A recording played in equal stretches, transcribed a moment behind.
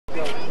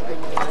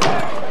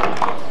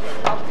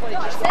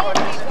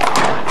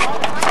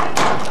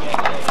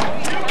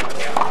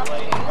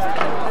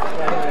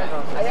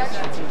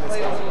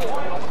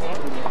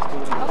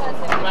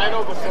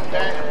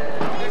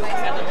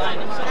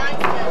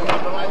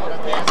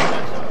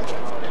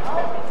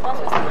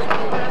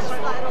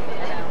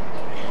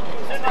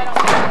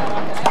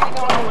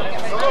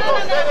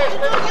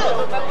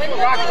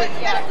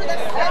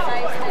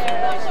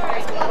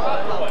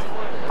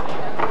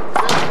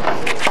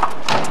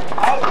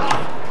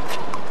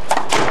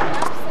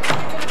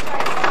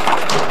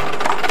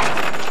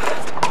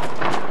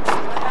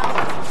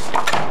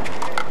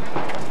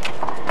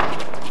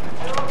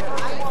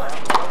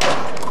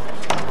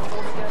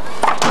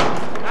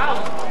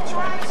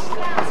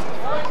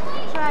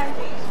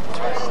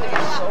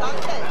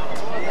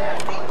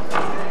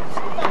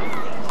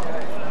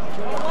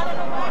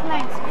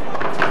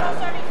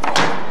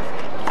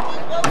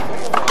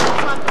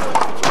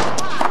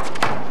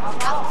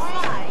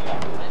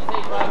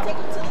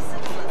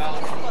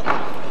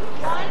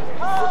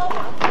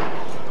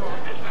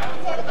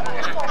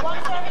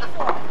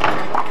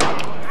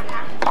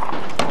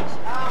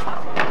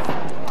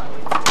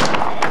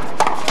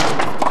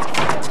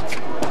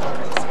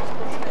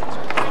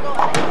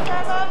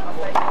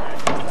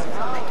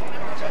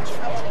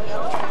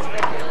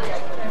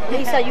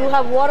Lisa, you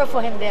have water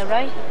for him there,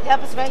 right?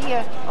 Yep, it's right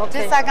here. Okay.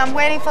 Just like I'm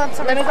waiting for him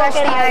to refresh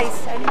the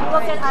ice. Let me go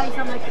get ice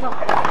on my cup.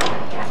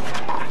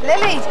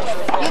 Lily,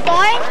 you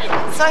going?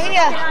 So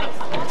here.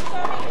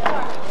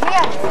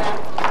 Here.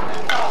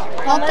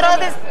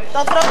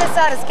 Don't throw this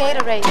out, it's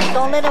Gatorade.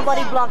 Don't let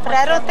nobody block. But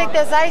I don't think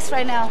there's ice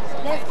right now.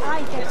 There's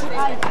ice, there's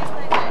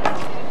ice.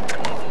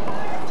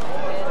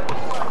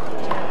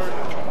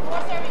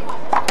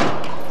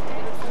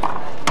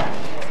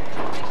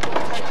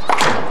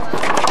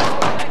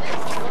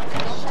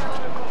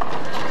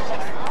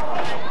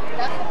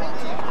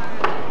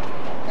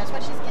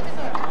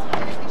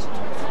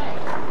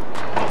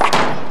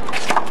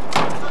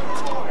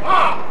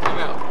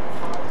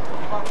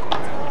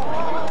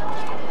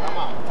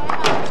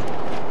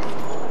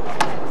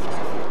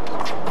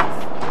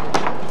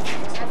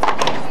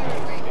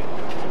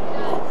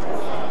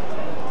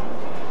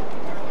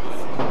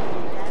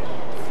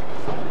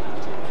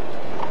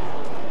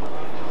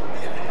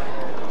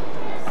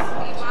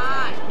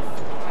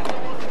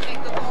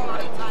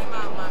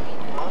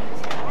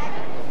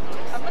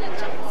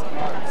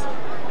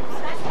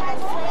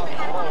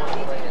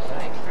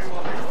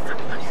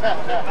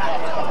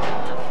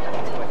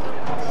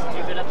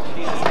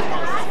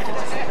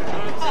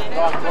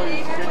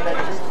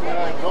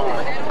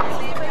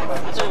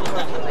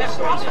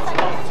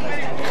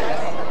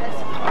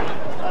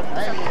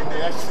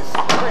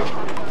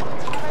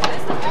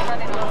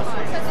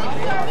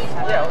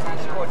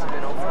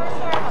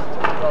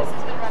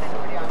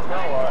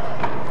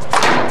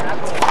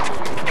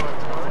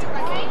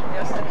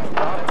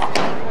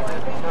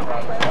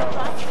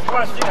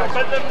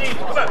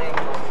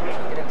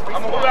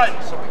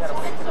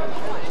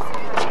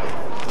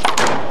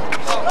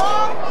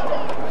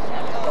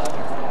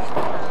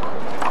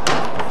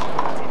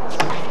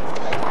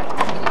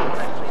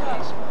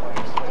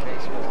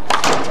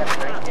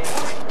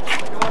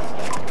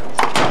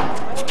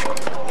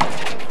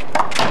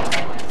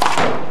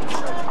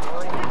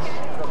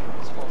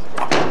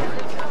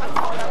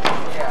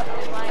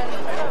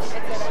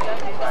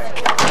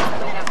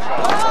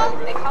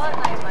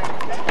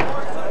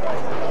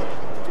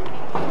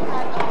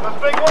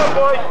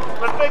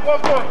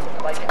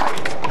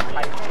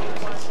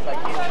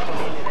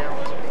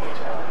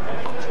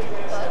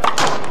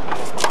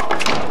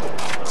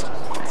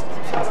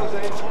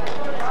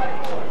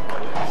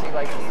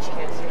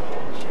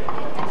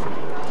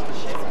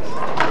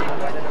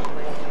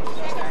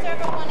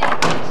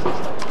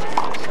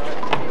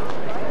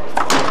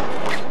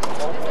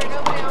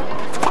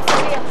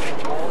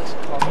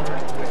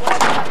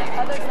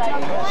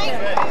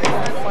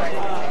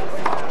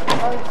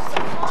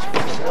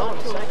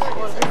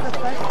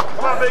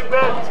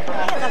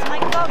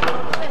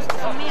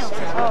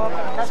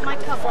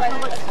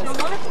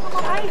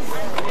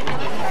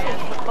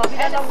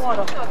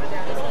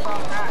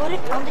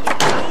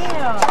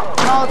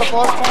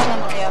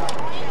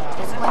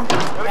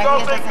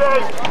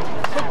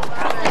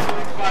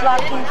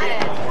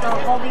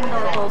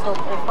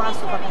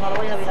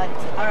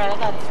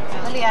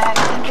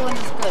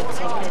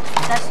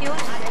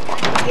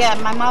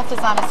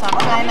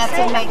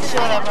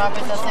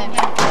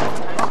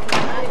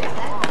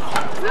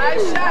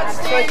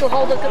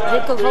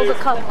 Hold the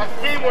cup.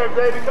 Teamwork,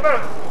 baby. Come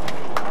on.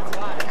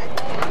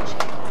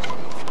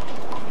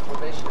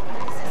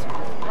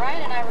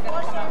 Ryan and I were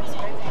going to come out and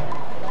spray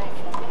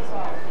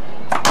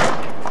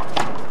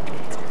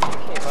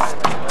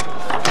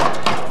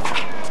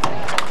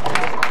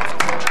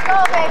Go,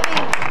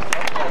 baby.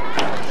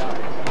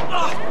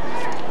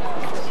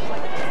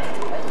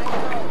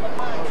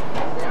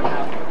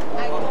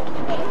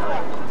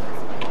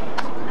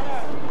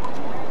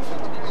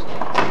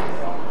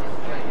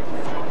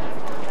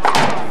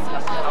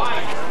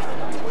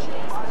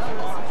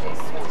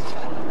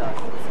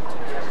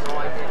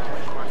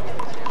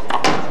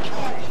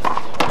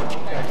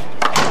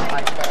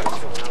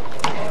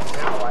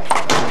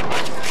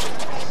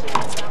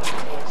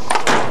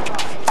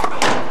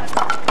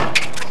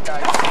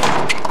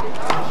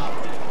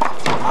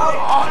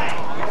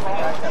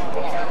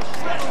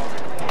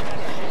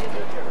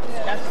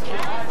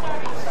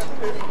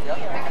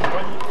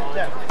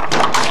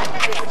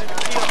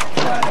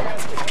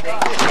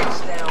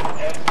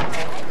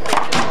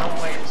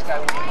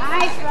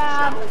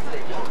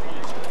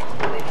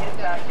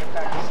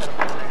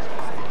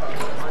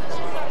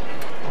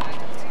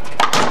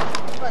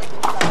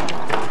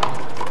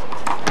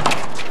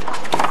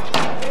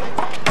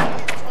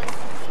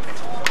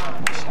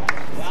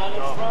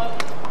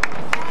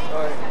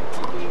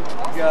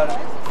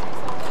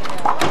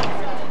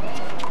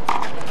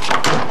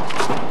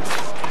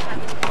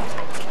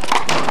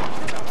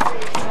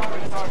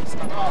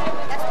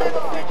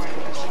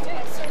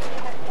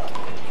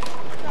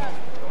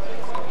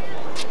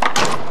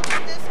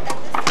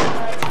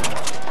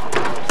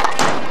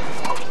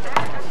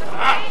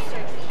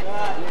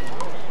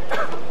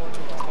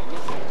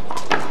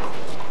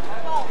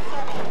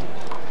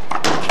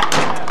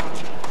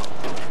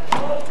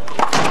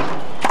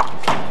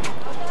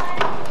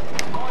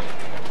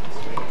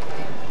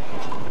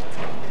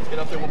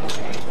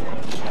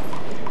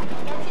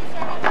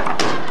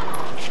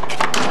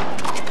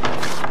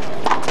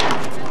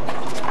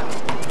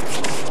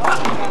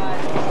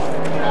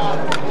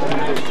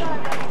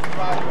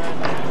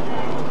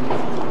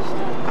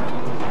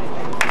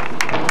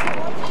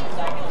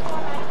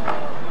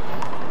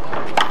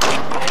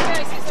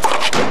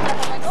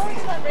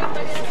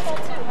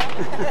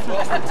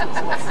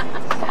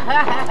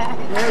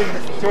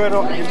 do it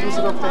up, you use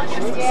it up there.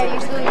 Yeah,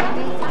 usually you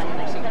need.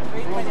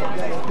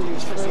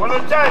 One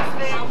of the times,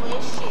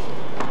 Steve.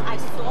 I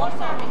saw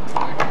something.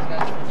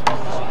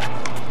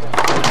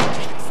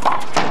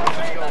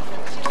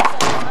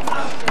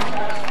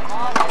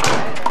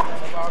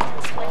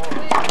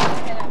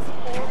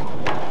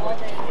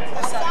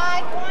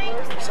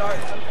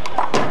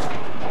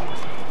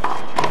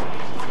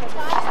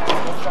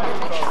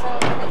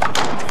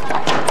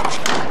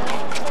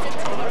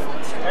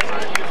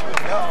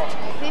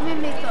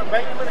 Dime mi top.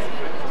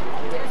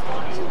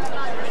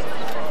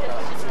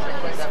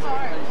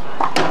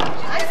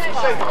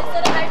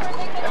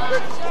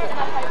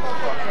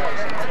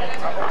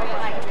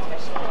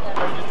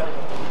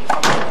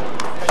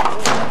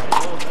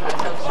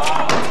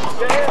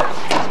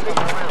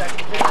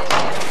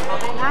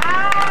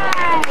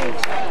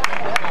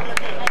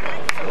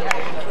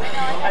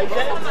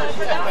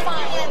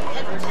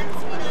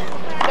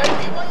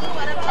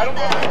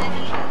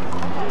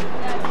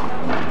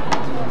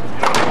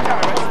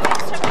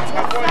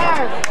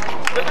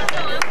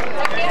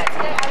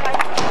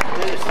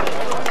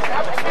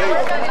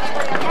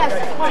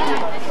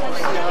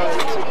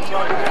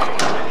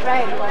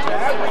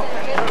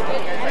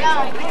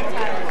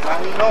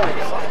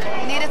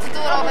 You needed to do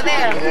it over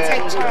there.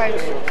 Take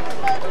charge.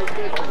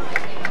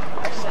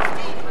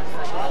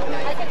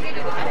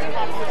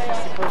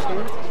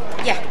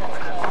 Yeah.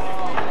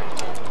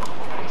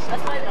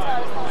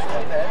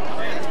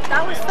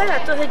 That was fair. I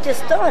thought it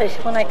just started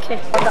when I came.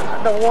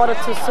 The water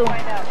too soon.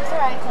 It's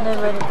alright.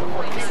 Never.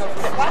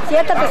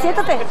 Siéntate,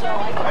 siéntate.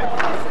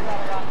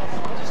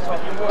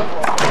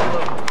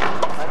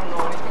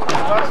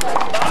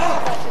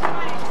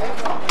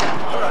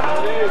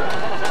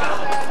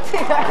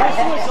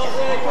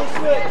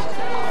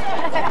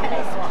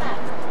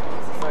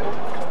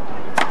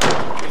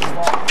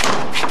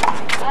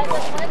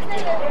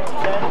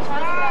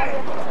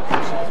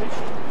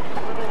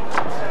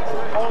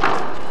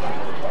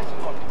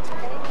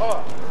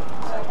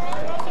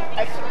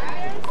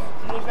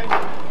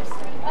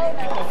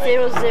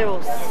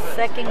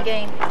 Second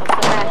game of the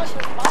match.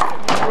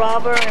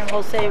 Robert and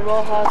Jose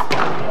Rojas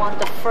won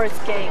the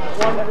first game.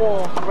 One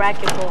wall,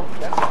 racquetball.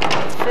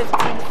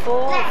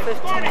 15-4,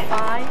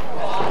 15-5.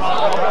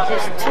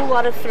 Just 2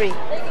 out of 3.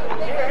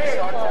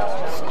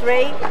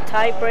 Straight,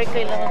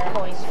 tiebreaker, 11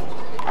 points.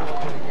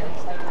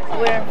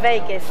 We're in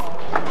Vegas.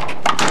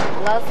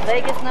 Las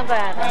Vegas,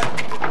 Nevada.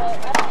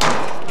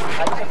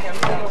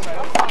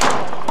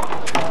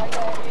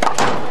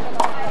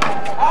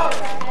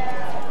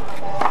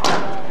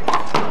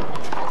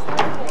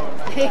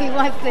 He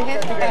wants to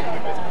hit that.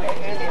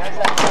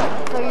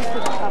 So you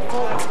should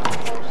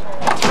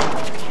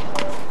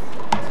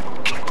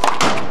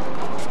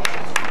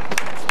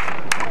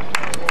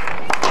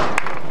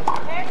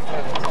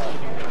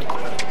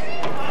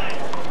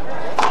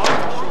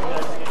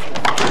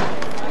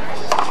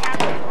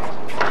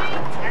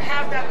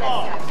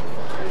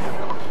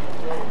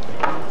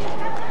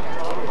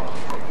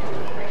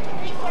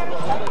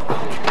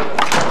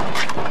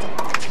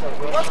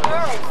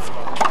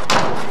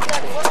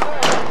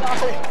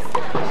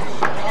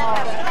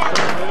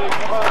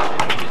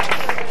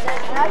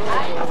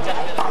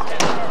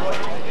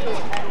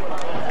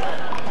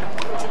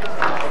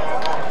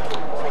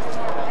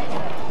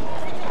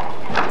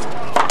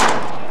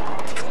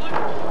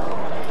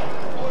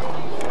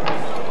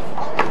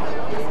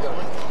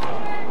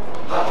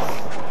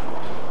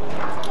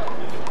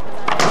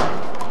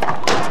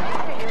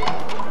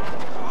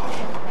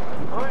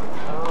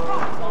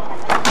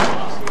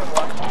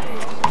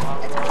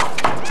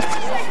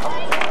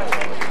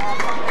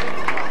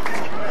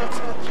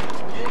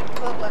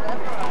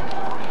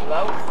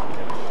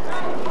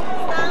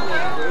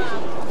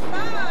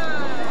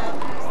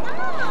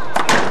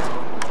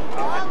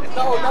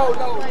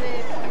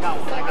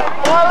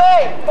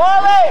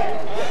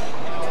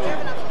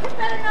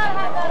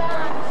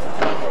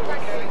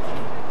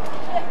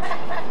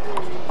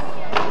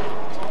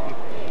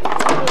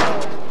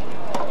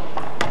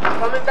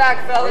Coming back,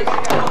 fellas.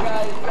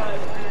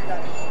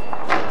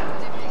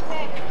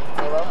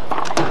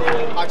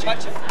 I'll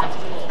touch it.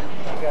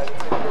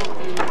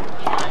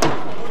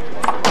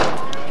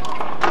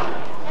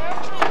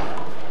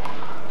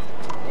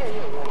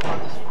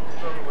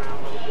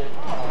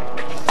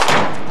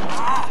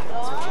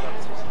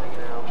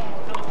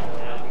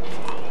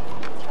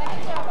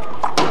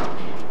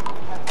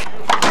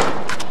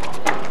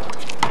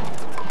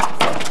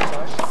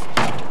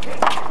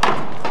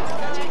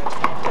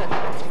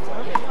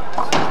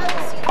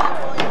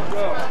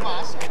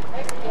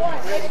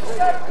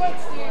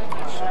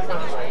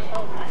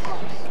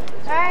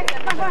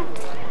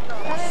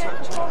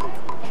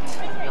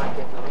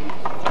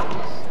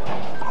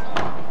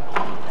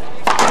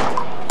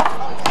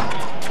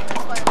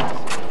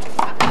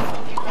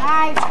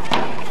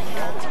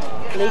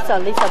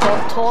 Lisa,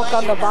 don't talk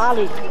on the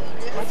volley.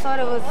 I thought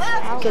it was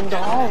out.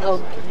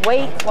 Don't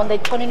wait when they're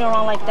turning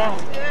around like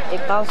that.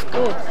 It bounced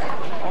good.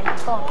 Don't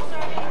talk.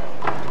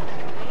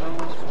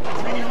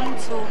 I didn't mean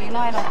to, you know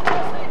I don't.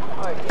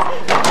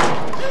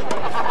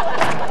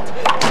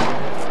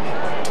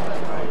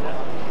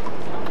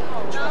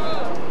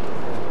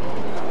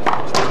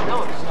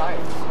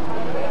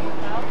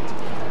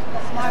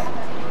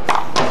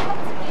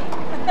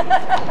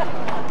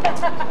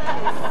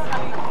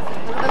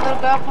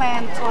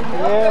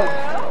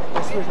 Yeah,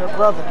 that's with her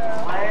brother.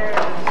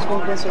 She's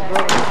going against her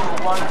brother.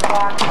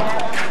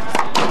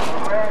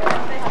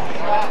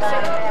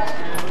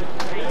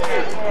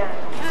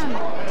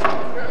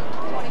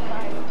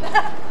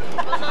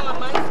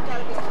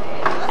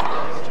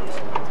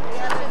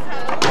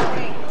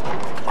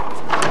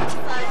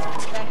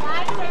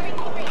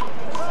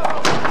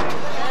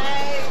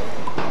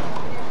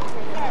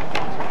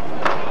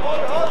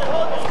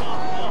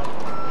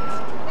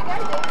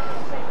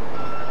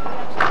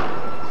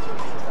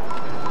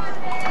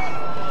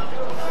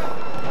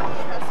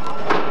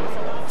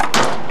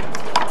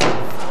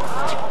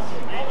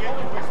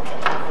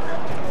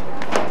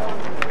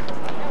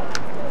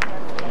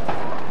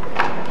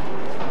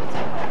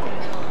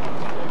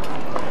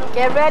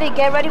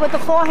 Get ready with the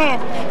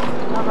forehand.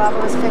 No,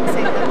 Robert was fixing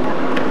them.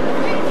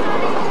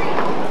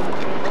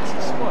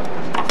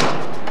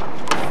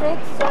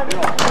 6, 7,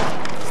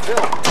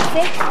 6,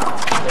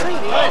 3.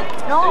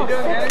 No,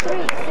 6,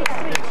 3, 6,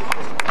 3.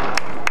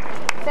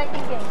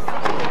 Second game.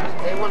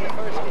 They won the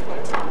first game.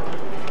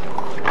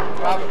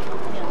 Robert.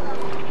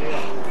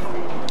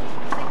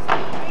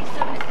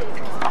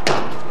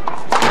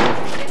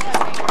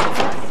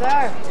 Yes,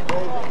 sir.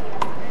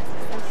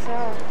 Yes,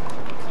 sir.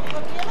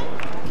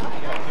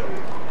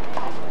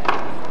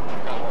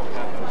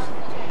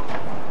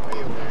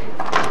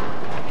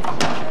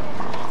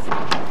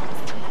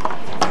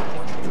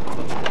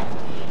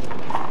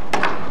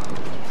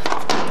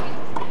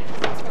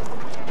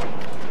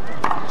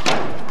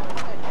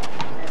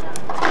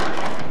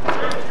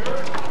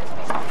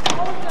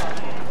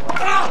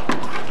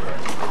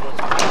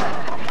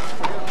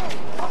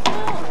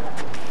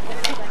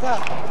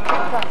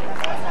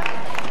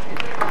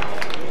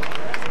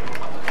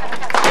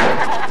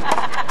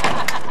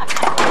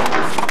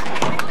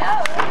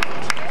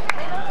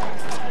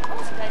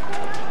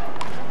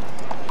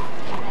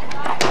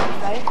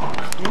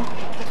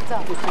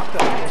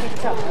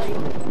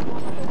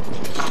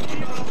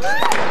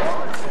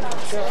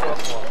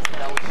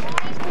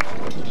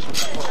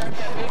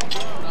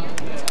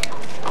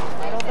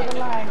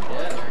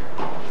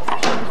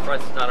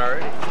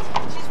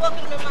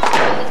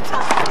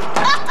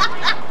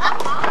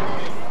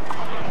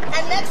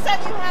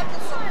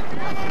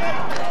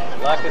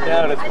 Lock it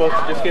down. It's supposed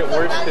to just get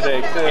worse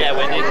today, too. Yeah,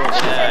 we need.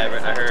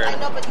 Yeah, I heard.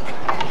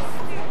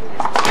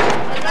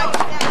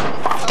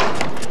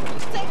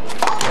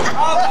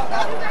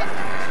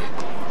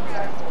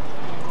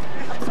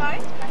 I'm sorry?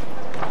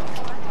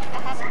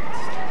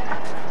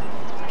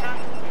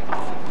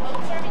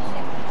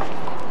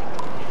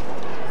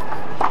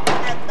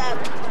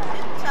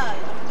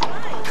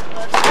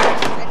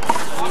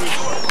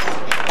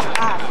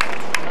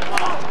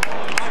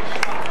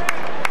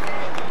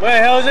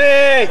 Wait,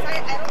 Jose!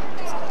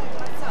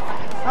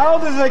 How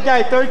old is that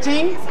guy?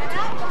 13? Hey,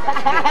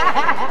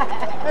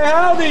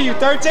 how old are you?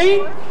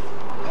 13?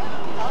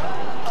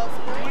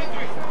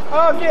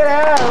 Oh, get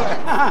out!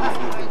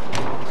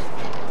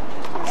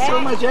 So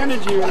much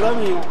energy. You're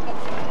loving it.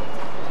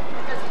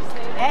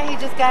 And he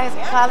just got his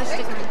college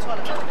degree.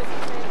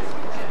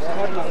 I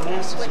have my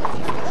master's.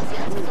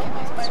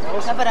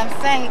 No, but I'm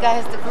saying he got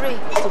his degree.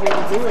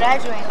 He's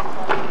graduating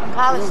from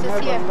college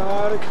this year.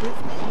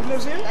 He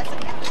lives here?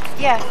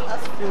 Yes.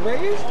 In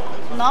Vegas?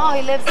 No,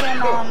 he lives in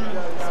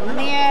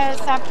near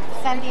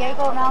San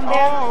Diego, around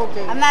there. Oh,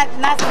 okay. I'm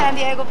not San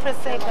Diego per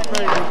se, but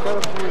near.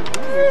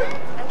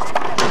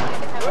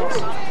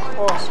 Awesome.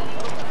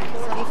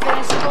 So he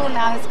finished school,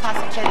 now he's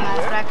concentrating on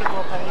his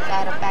racquetball, but he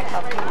got a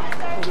backup.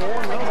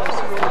 Yeah, no,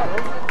 that's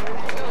good.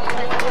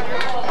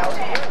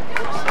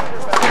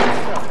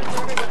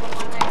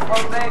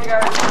 Jose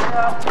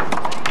Garcia,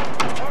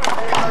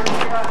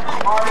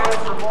 Mario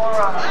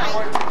Zamora,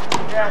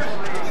 yes,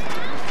 please.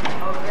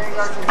 Jose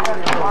Garcia,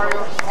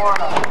 Mario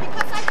Zamora.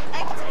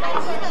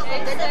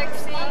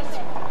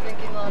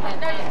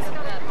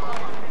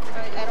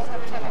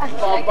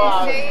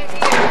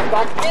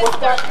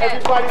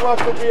 Everybody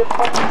wants to be a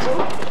puppy too.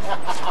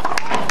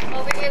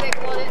 Over here they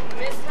call it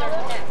Mr.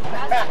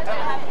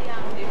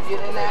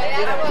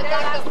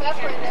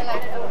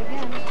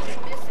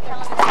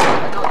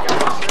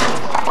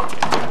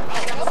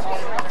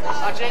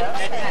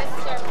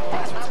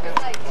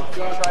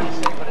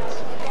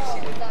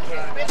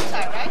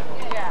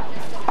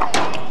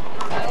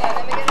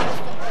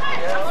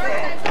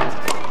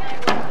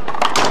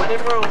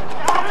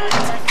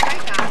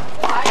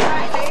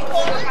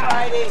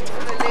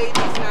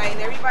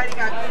 Everybody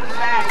got good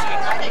bags.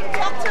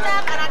 Talk to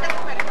them and I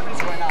never read it.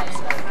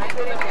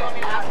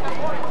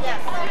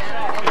 Yes.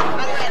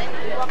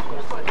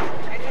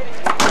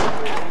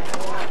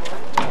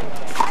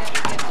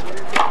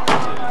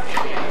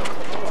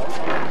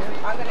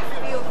 I'm going to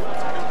feel.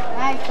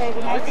 Nice, baby.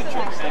 Nice to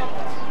try.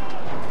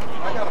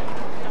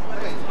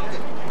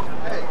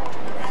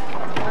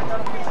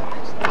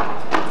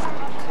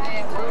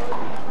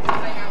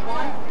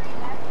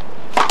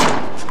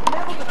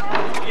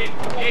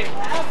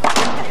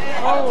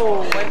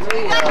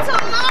 Not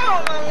tomorrow,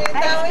 mommy. We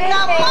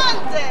got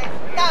Monday.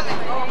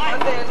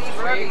 Monday, I leave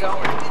early.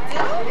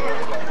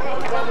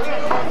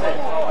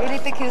 You really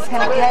think he was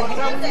going to get it? You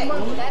don't get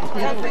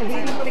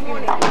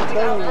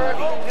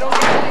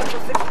it until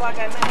 6 o'clock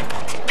at night.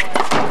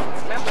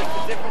 Remember, it's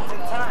the difference in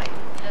time.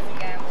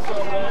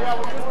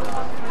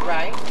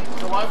 Right?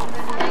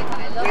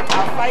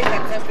 I'll fight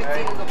at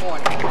 10:15 in the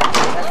morning.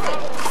 That's it.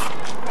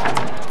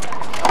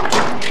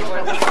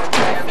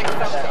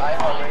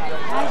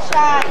 Nice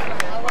shot.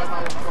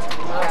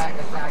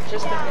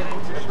 Just to get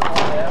into the call,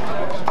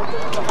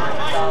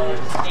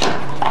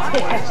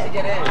 to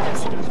get in.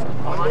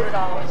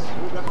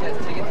 $100. Yes,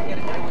 to get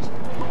in. It was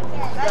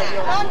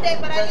Monday,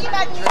 but I leave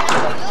at noon. So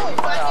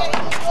I get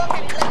in New York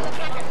at 11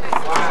 o'clock at night.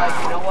 like,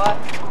 you know what?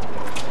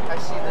 I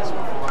see this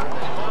before.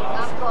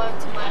 I'm going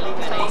to my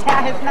hotel.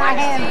 That is not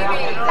him.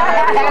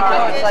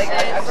 It's like,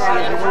 I've seen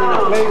it. They want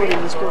to play with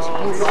him. It's supposed to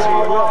move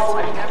somewhere else.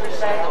 I've never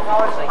seen it.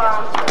 It's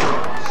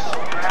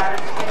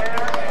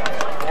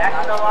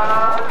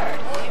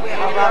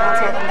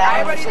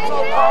I already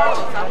told Carlos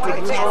I'm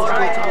going to take a walk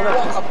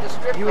up the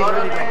strip. You ain't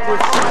ready like this.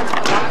 So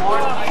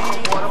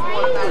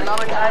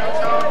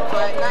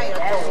at night, I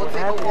told we'll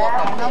take a walk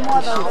up No more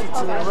of those.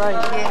 To the right.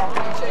 Yeah.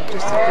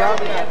 Just to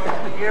drop it.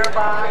 Because you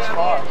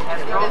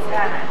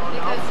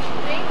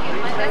think it, but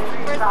that's the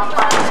first thing I told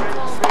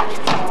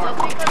me.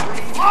 Just because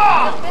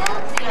it's the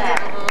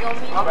building,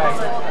 you'll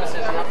meet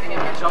There's nothing in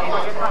my Don't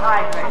forget the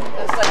high thing.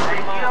 That's like 3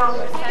 miles.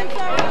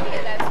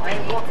 I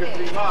ain't walking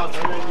 3 miles.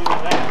 You're in New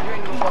York.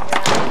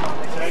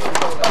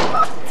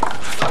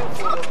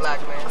 Fool of black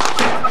man.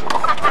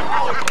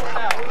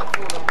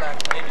 Fool of black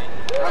man.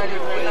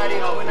 We're not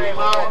even walking.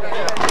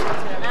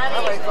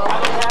 All right, so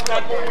I'm going to have to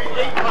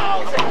 8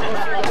 miles.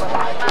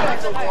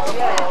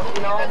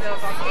 You know,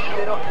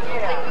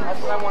 that's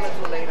what I want to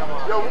do later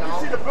on. Yo, we can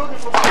see the building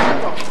from the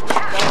window.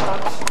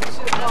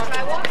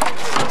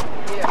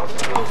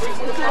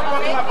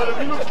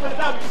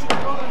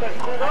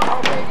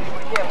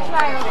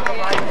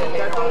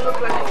 That don't look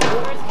like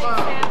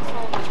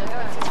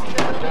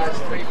That's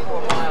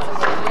 3-4 miles.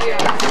 yeah,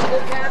 go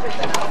cabbage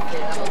then. I don't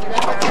care.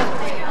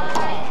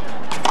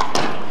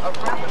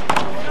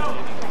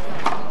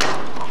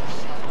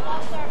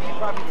 You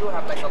probably do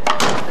have like a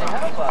bus. They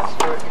have a bus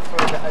for a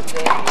day. It's $8.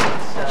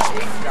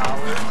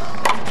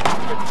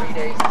 For 3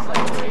 days, it's like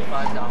 $35. You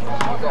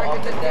go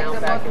up and down,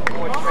 back and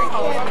forth, straight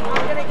Oh, forward.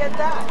 I'm gonna get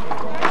that.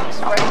 It's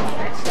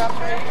right. It's up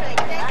right.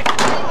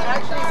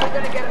 Actually, we're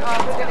gonna get a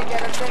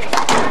thing.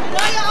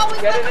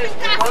 Get it in.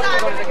 You're going to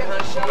go to the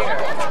concierge.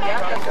 Yeah,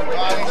 that's what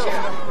we're gonna do. So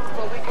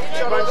we can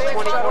shut Runs away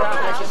 24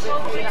 hours. $1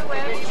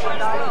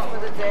 for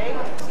the day.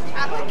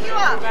 I'll pick you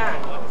up.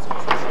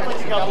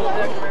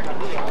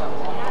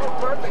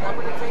 Perfect. I'm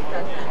gonna take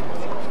that.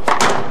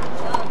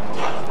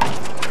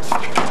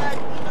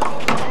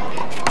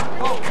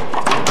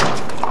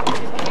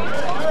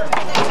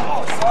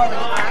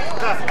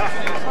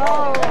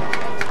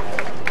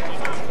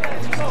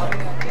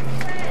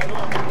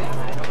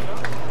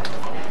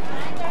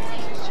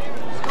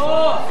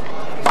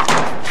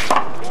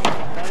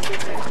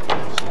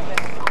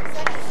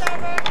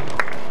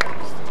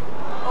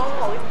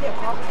 Oh, you get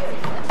probably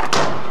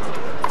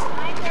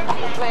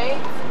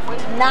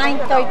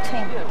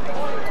 9:13.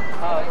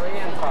 3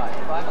 and 5.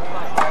 5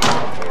 o'clock.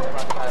 3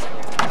 o'clock.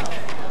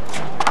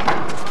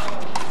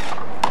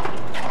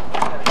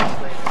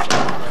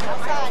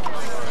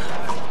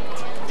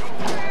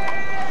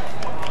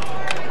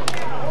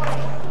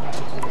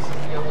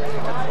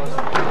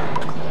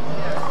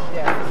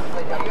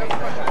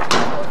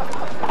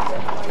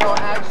 No,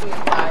 actually,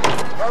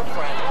 her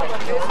friend.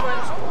 His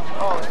friend?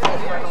 Oh, his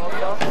friend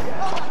also?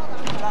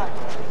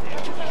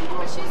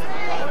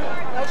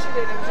 No, she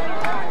didn't.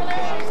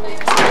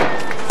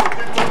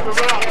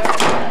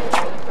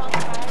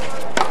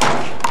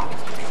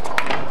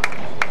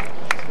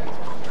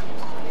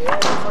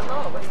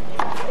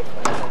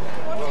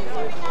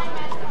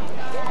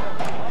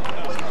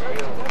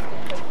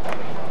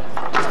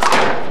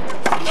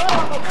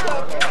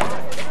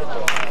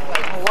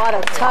 What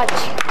a touch.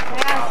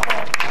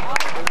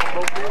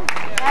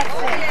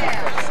 That's it.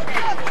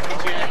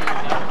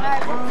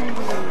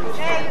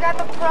 Hey, you got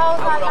the pros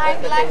on the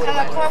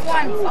court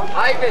one.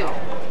 Ivan.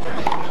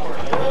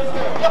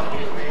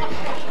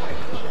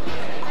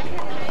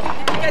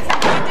 You guys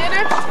have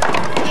dinner?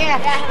 Yeah.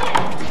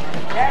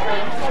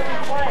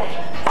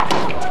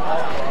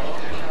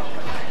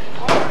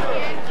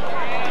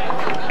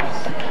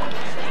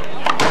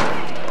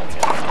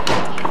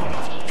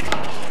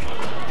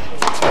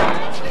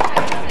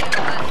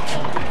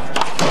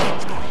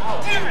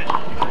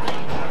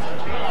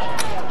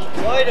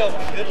 Wide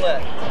open. Good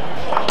luck.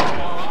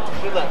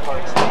 Good luck,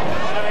 Parks.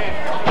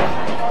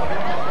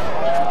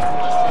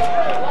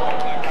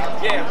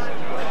 Yeah.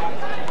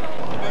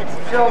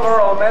 Silver,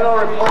 Omelo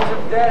reports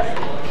of death,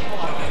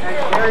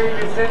 and Gary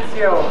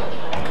Vicencio.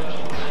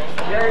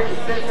 Gary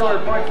Vicencio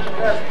reports of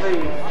death,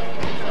 please.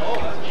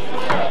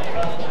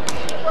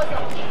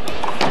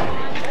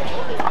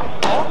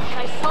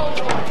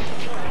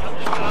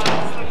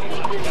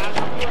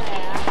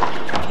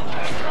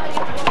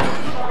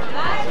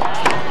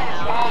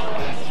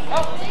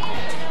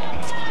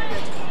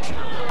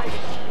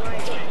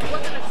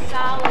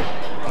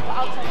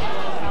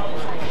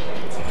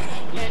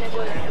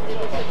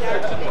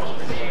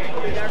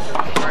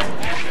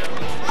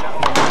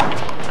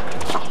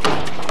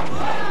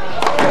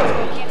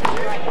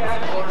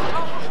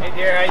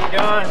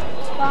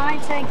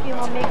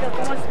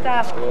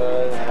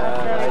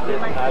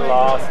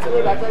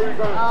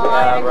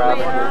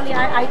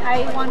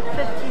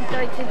 15,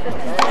 13, 15,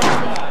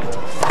 17.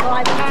 So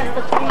I passed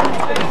the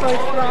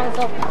first round,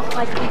 so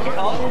like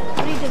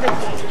three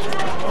divisions.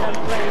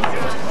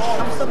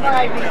 I'm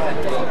surviving.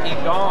 Keep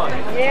going.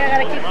 Yeah, I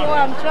gotta keep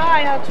going. I'm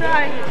trying. I'll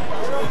try.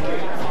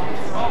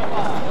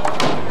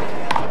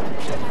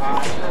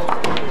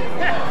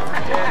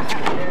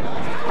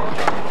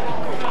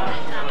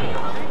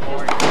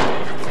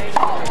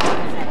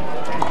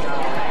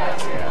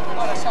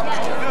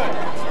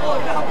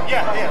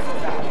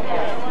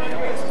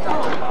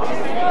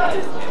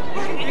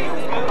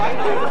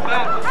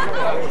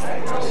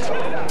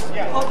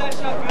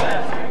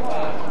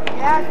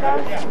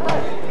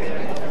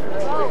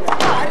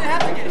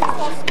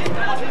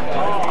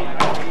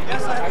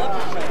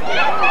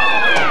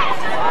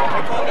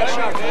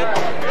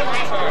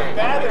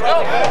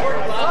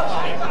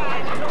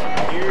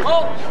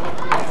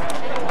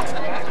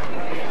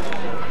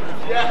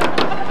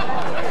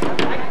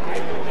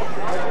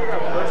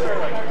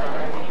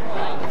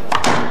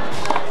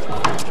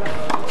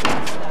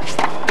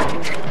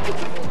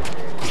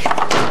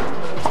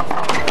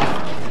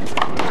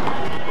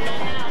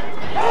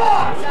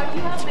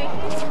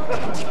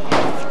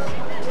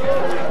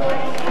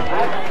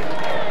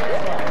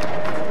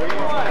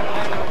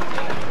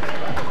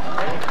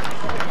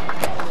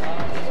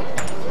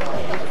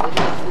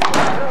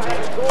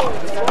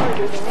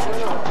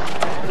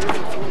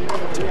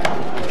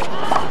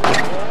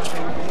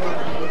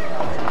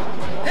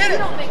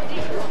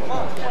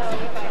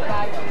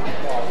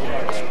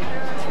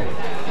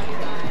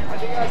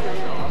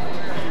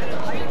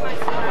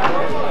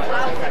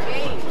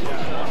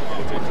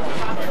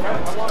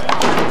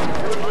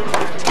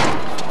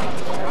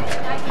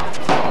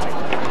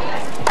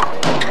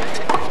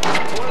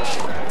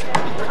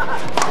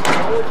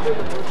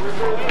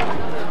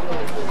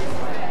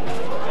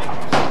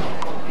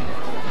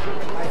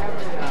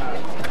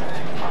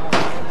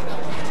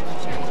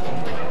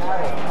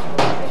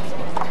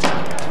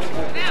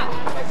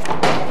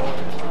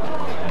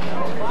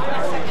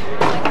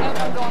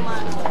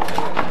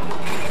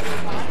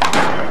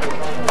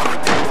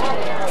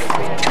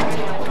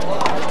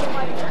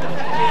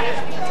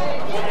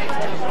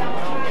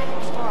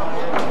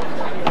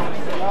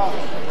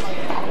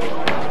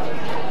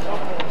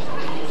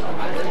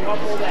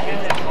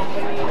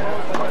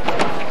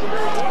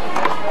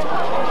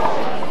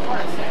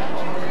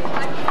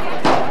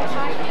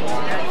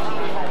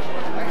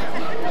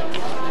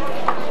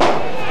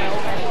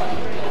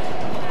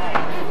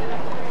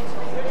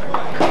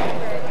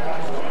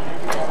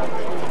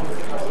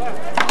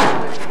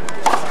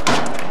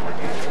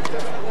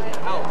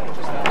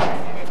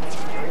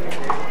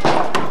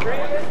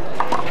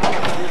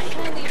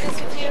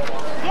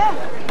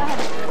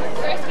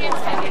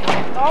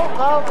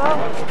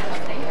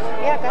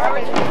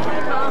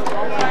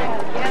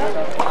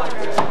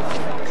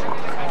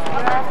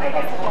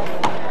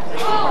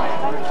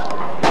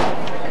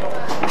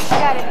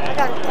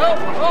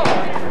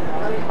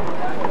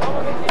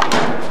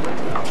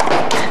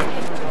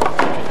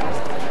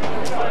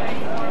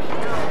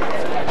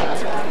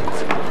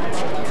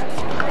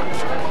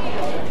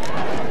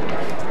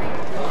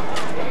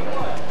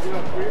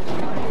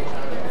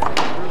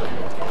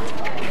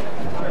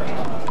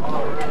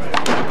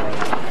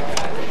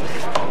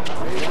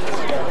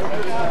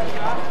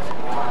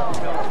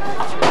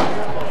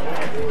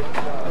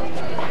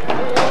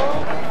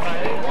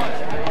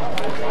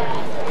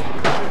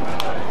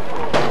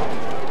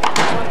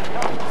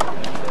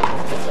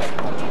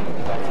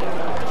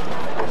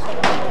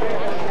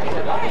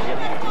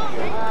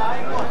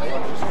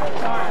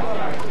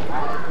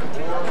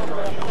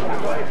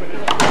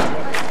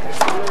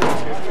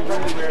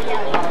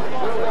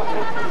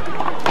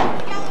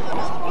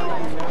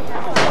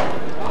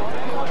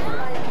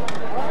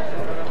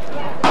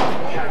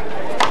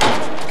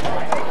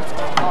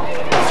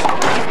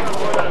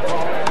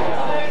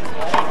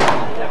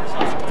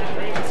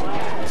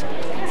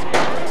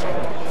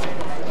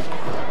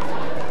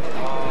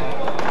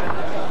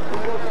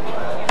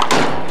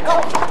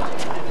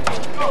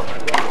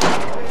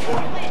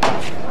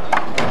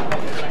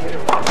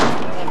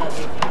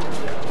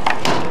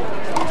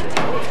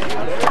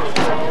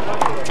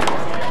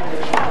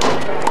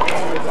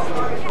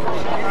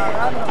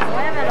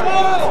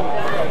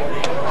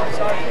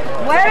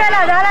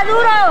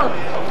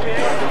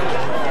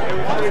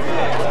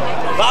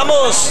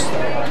 ¡Vamos!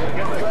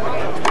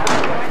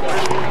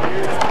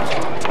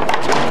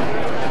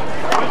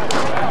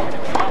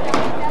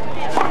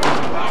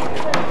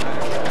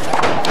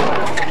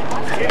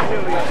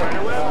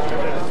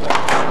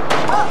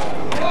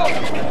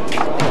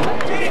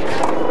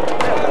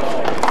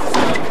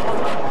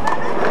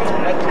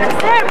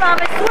 That's it,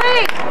 Mama.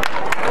 Sweet.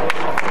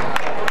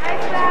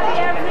 Nice to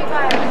have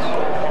everybody.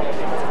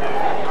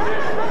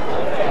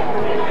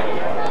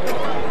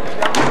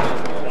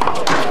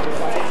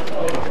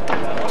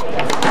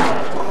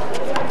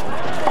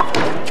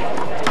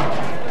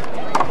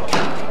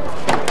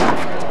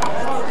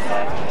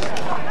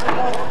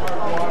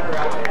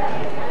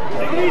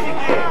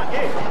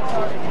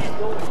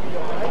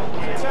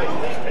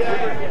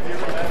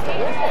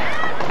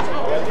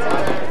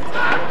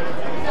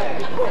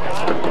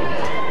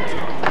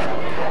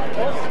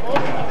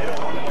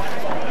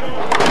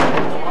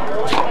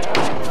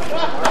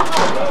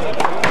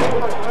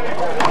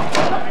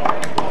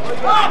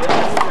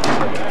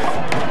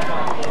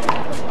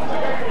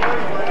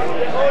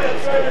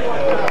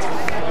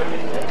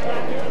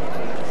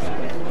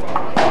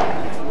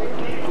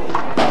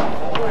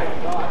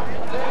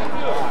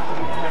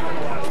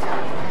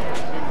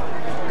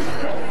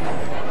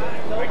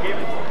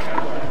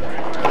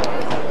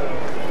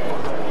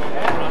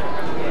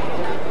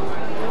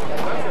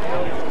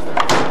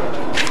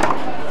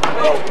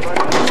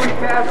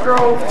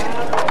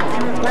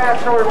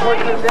 National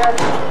reports of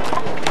death.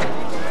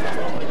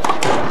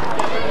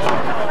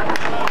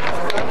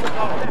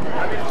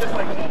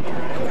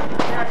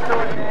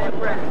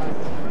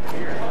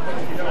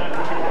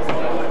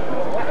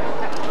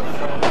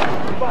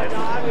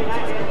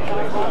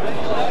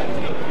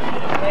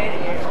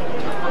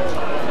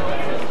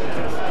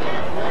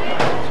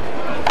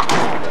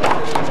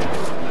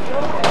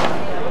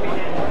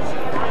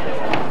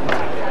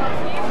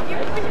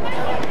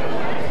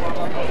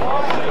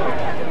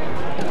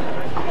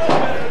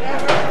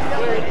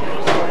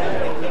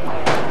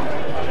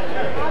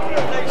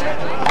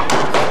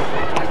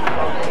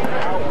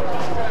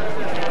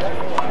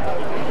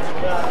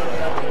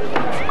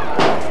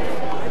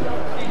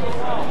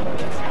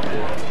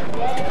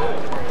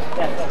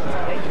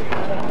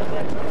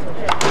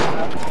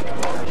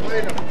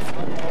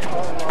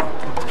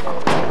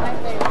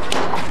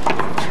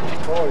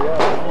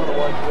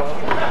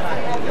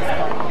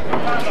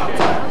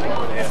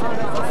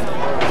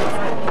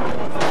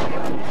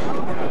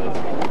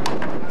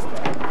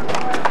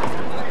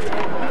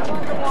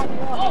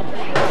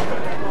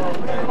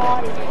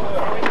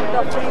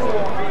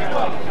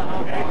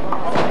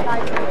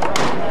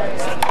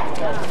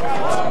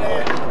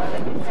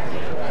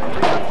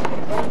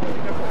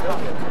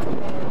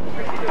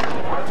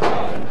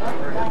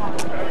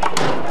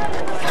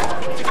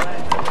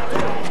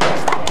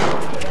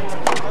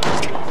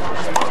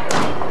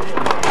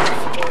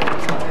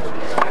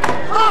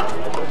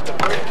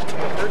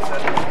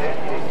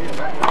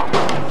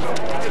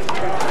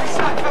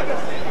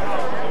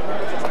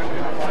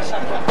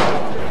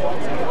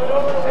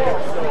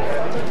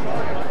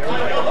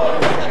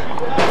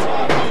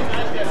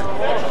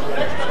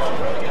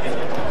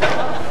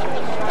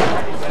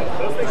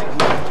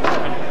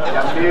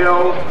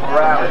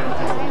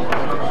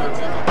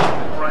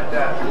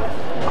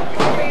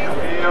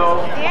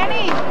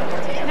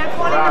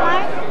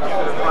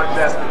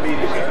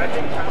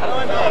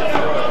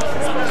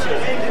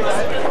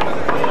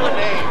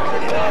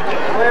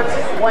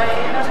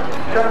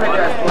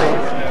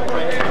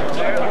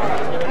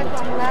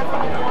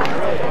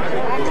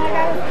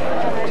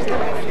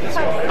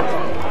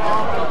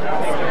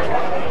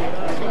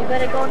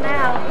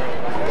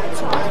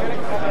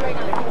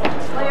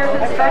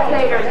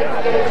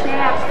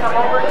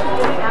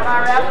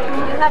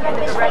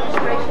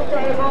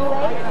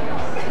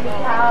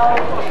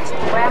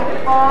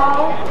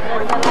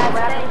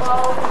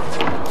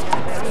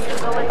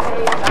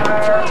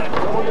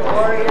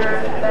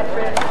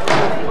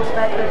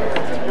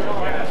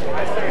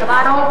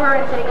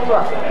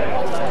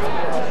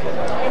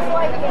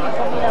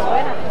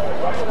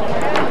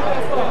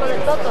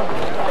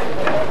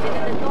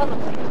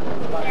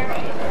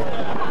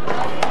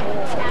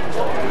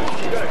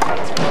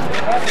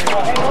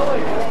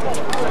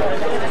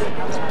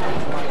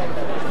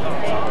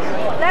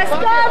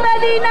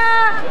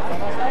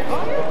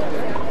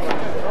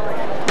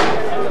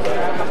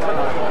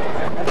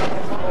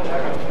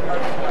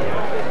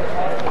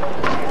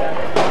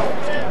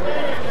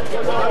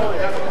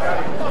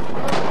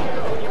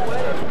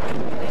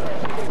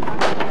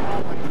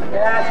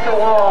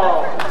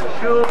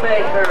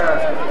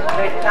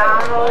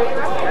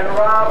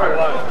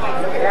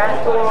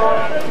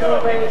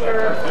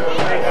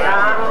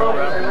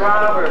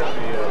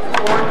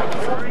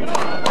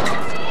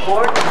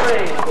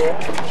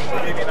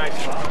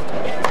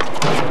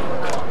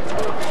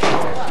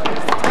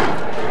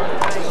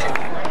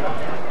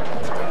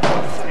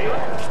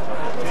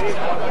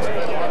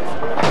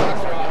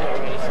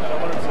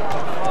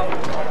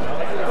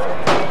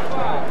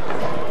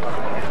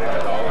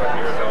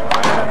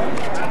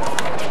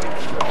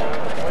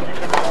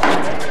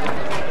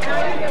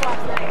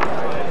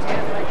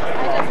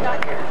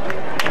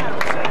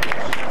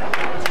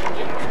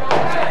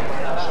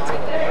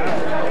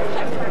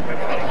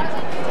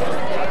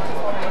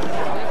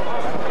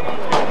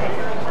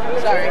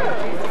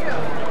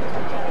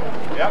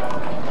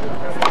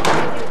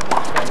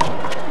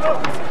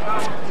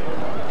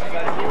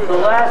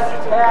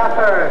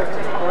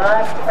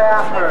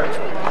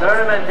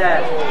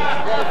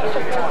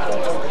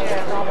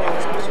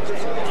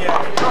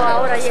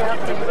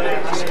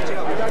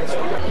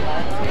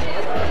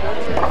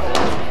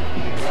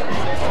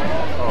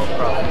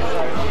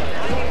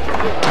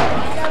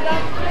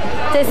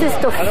 This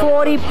is the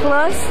 40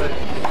 plus.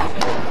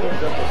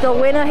 The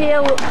winner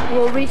here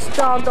will reach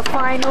down the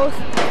finals.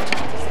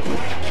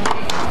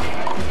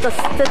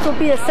 This will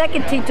be the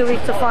second team to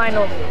reach the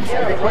final.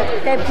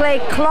 They play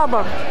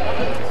Clubber.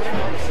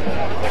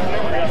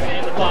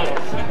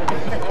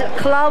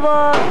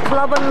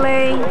 Clubber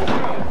Lane,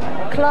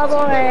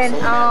 Clubber and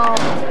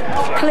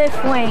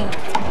Cliff Wayne.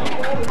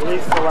 At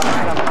least the last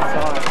time I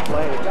saw them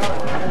play.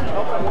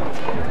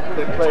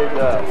 They played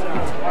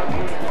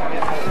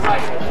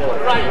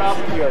right, Rob.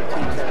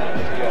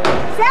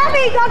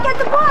 Sammy, go get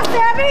the ball,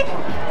 Sammy!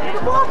 You're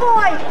the ball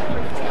boy!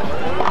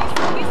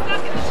 He's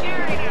stuck in the chair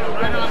right now.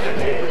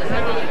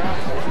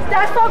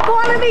 That's what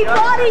calling me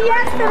body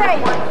yesterday.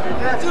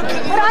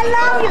 But I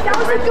love you. That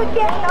was a good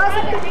game. That was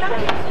a good game.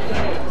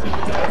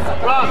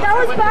 That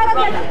was better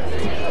than...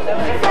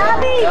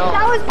 Sabby,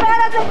 that was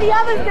better than the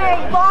other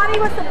thing. Bonnie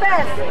was the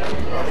best.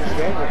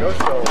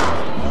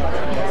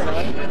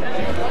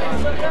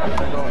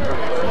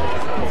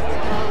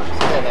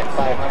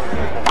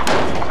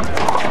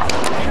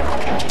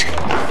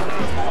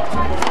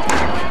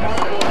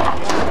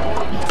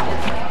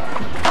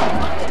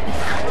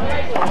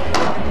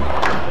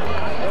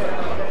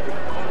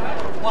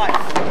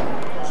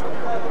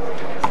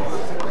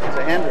 It's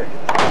a Hendrick.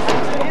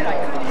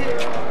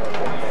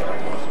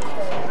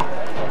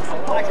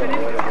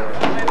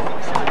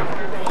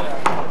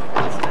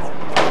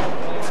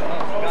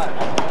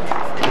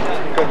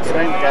 Couldn't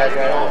swing guys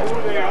right on.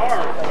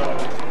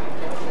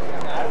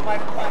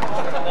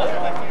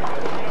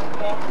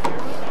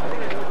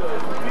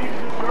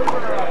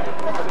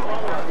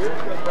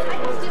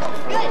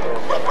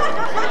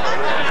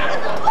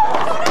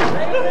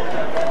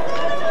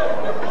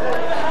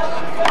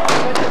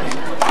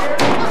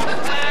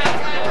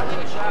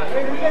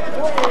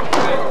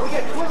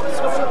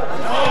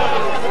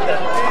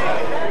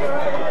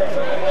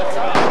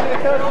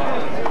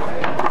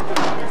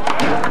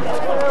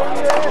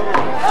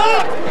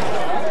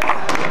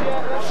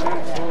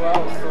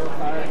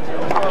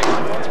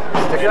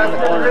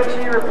 Justin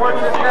Ritchie reports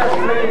the test,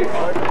 please.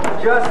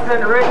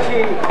 Justin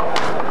Ritchie.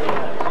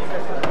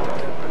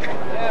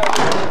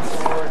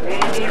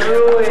 Andy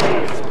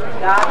Ruiz.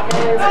 Scott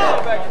Davis.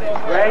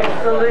 Greg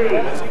Salee.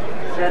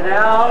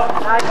 Janelle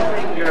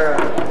Heisinger.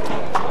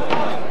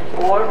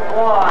 Fort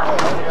Juan.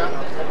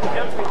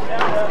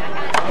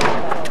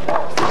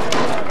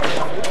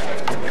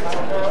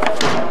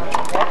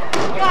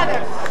 God,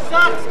 that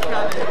sucks,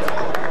 brother.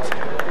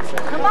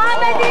 Come on,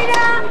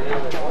 Medina.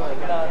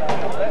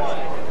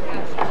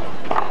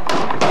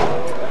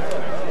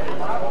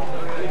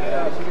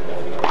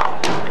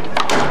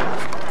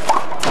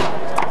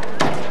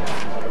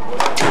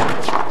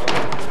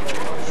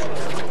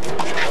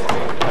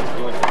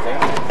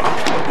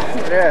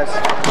 Yes.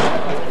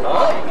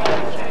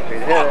 He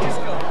hit it.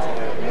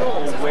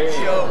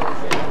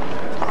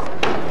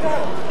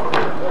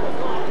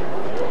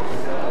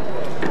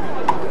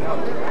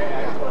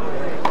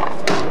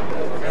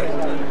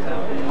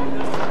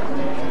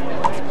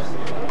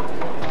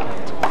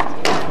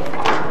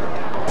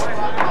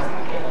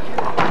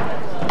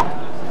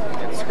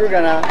 Screw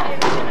gun out.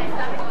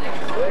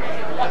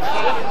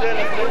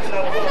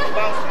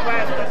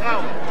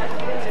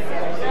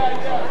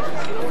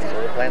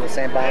 Playing the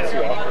same bounce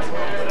you are.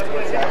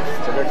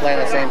 So they're playing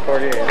the same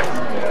chord here.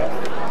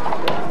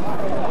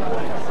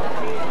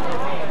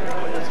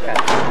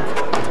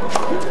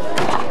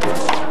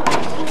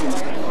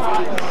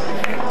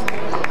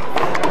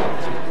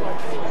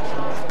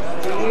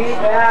 Steve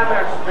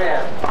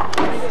Hammersmith.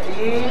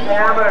 Steve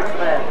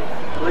Hammersmith.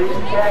 Please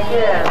check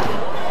in.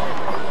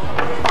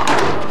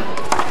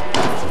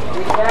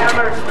 Steve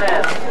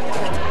Hammersmith.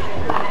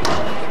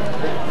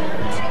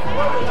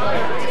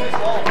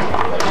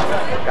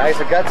 Guys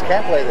with guts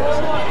can't play this.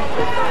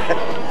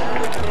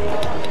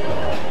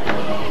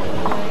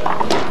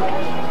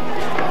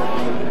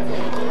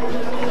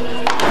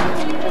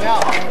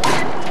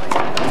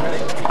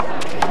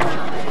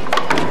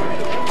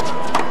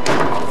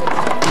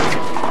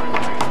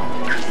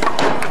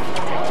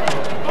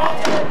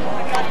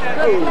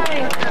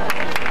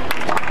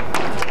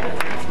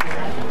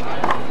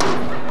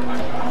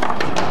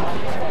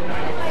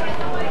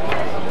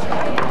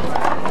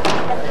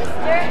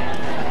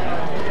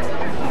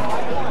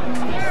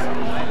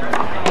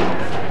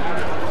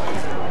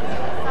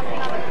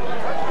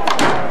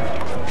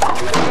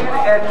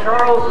 And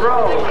Charles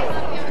Rose.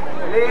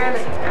 Ian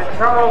and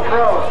Charles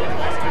Rose.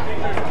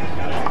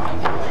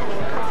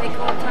 They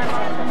called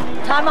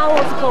timeout. Timeout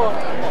was called.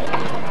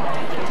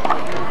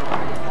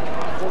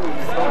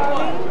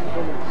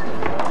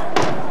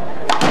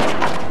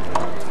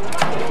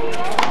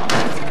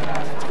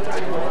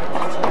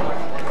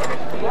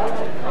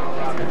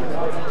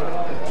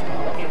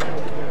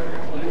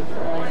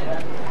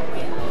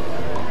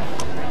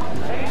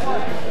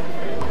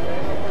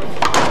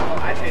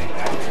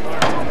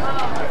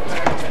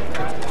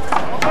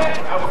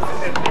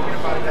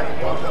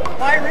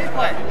 Play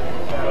replay.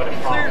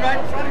 Cleared right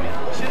in front of me.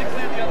 Should have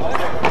cleared the other way.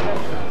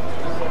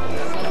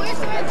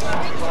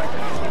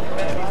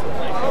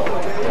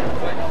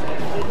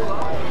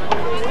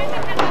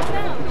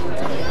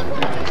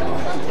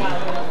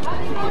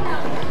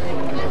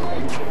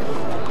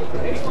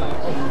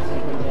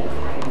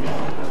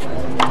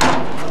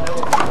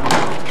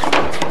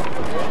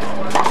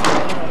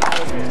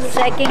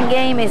 Second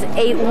game is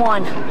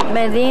 8-1.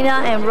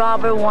 Medina and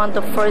Robert won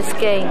the first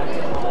game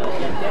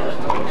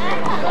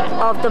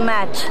of the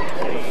match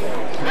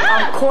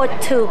on court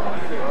 2.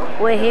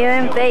 We're here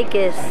in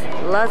Vegas,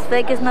 Las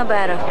Vegas,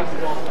 Nevada.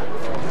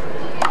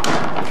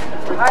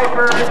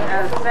 Piper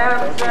and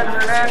Samson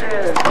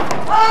Hernandez.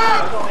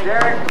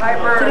 Derek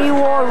Piper.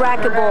 3-wall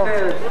racquetball.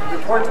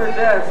 Reports the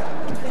desk.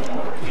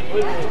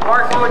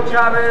 Marco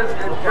Chavez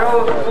and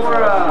Joe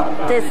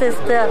Zamora. This is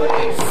the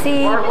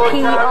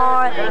CPRT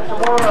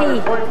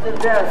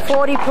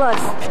 40 plus.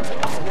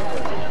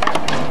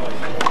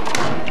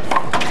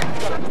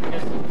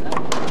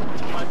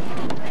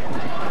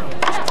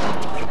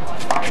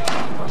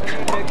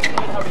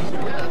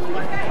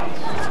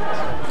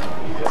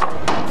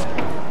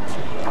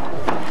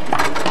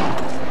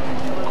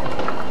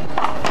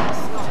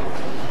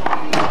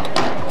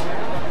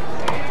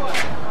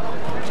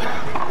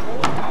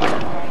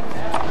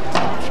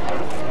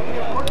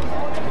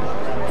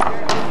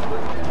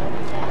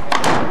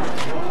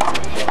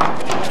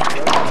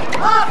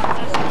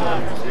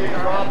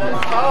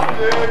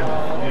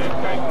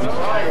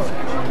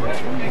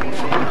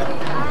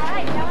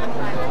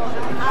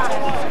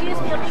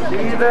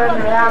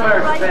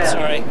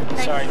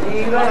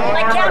 Steven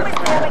Hammerson.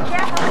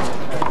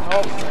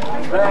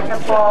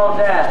 Second ball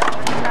dead.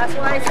 That's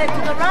why I said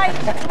to the right.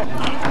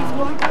 He's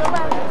going to the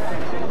left.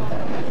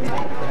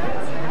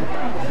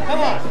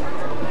 Come on.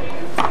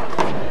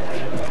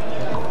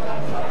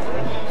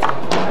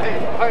 Hey,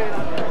 hurry up.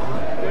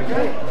 You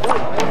okay?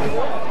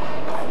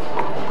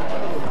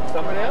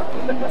 Somebody else?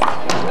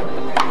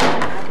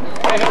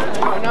 Hey, what's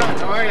going on?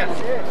 How are you?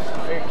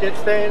 Are your kids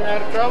staying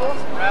out of trouble?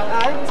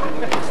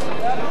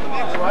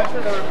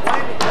 Watching, they were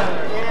playing each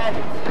other. Yeah.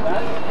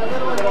 The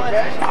little one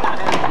okay?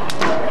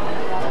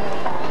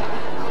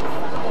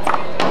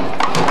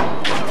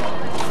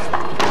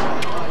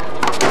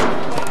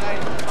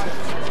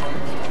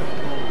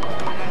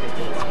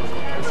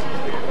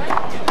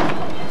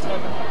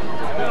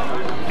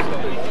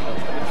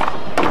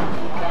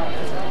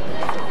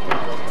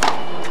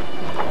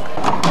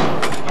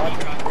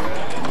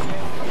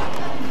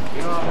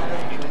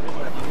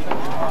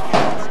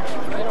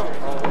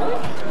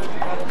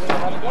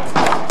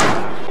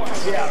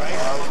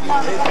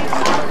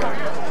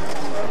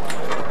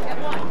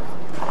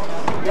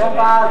 Jeff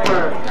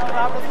Osborne.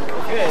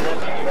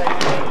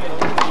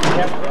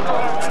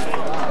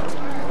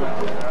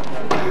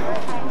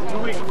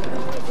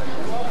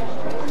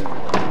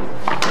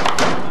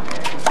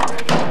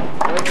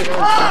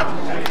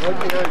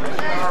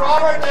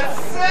 Robert, that's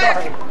sick!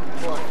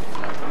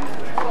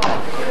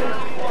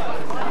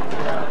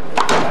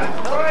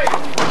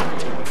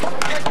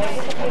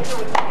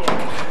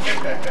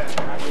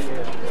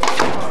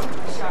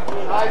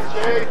 Nice,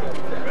 Jake.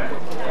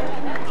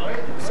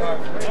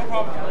 No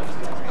problem.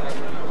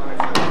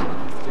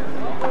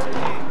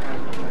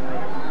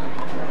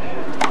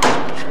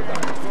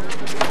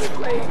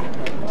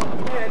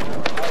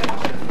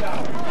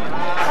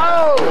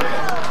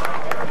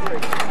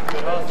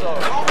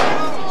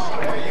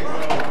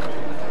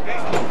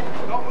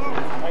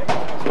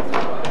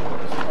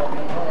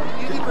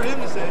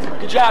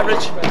 Good job,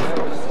 Rich.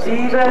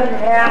 Steven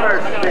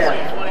Hammersmith.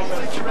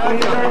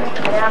 Steven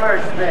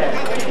Hammersmith.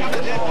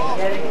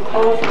 Getting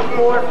close to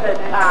forfeit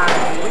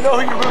time. We know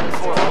who you're rooting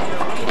for.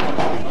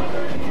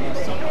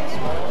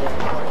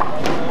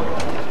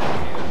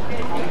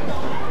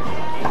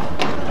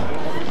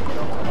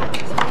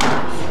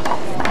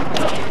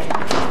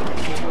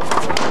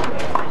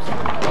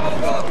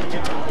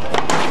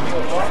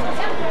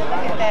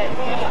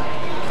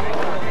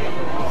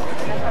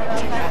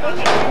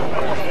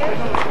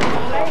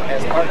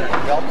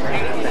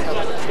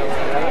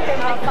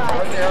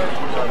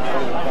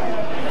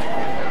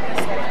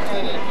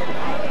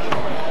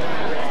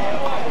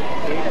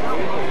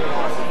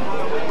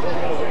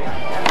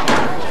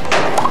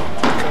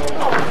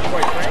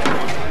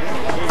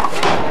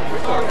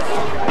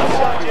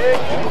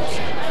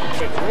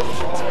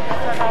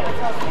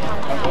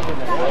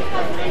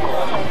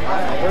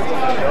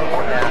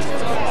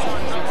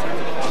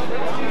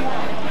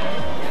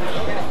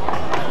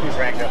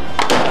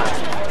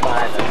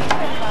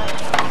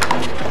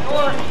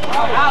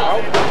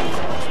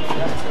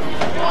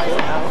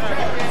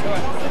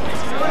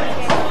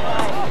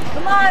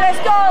 Come on, let's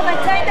go.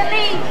 Maintain the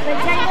lead.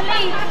 Maintain the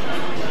lead.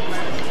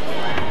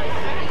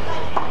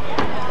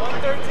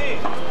 113.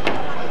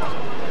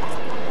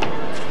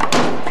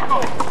 Come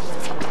on.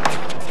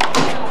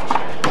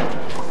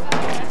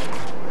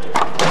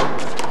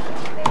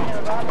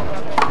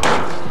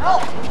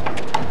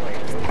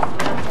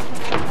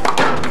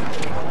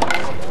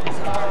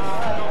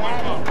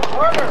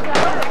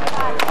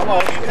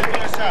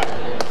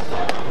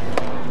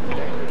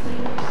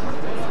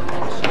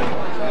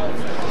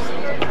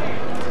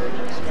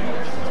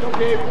 Go,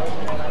 Dave.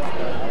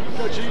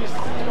 Go, Cheese.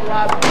 Go,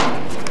 Rob.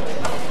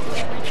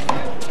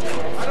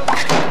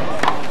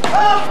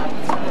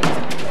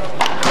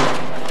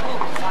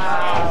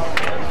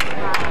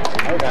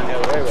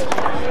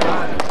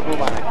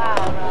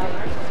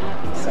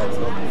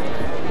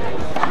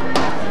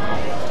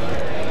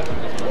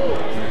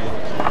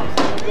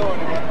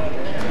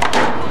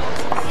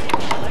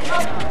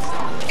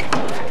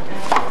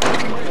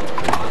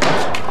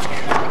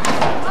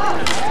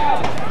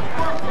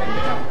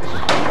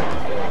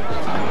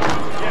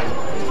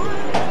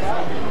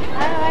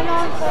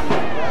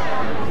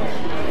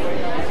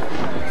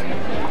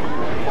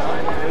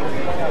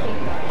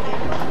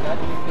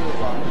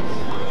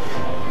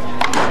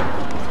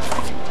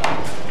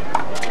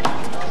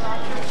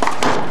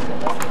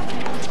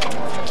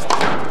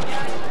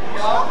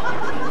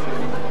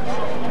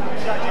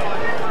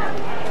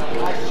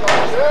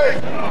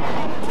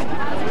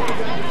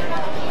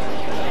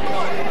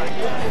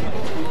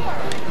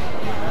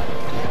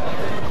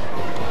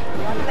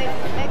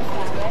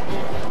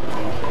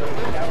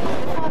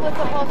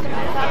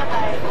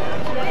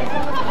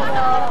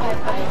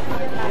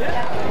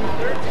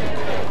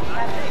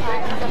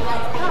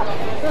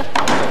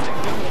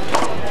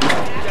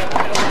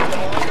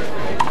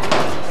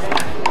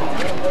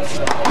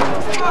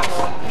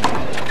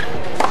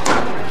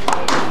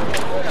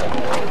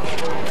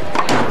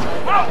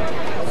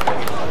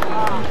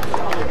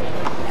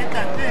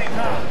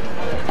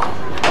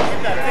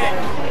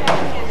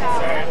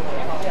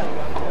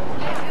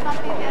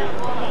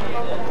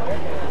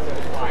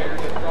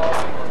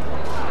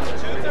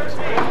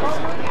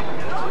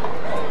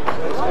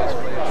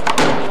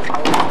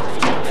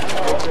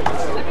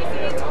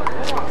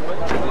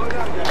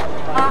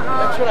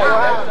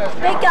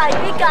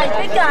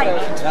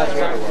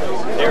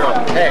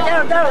 Hey.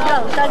 There,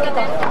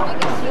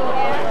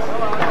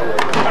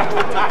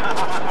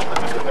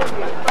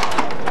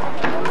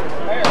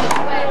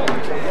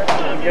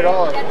 Get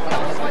on.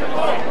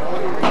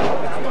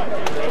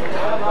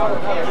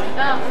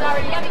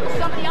 Sorry, yeah, because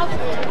somebody else is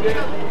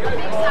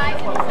big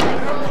size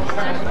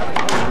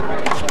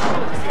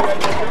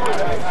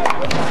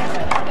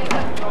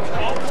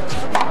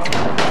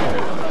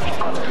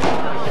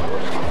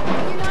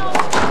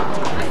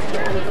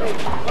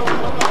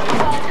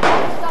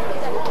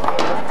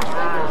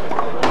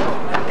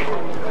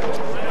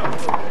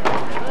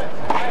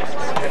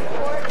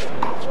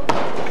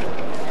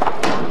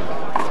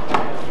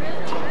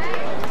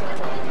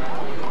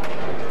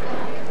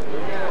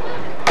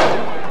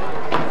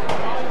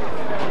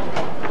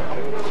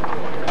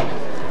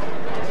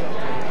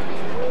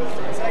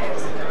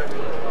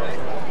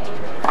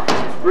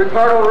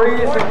Ricardo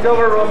Ruiz and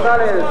Gilbert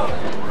Rosales.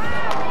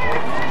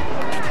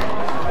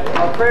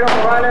 Alfredo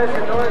Morales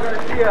and Noah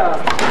Garcia.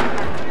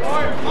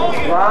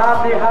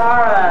 Rob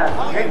Harris,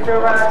 Victor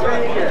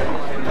Rodriguez.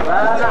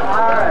 Lana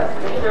Harris,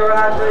 Victor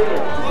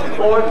Rodriguez.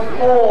 Board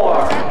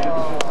 4.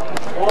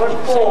 Board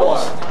 4.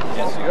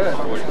 Yes, good.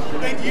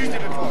 They've used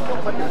it before.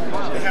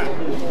 Yeah.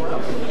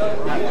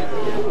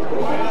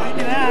 You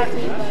can ask.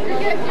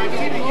 I've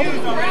seen it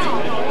used already.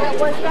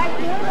 Was that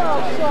good or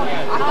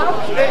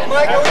Hey,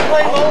 Mike, are we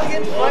playing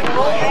Mulligan? Mike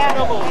Mulligan?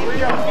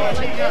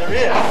 There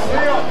is.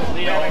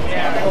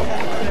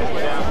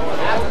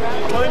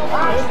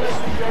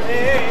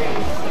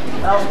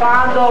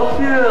 Alfonso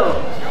Q.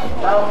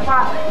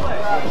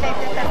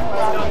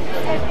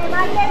 Am I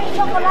getting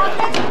chocolate?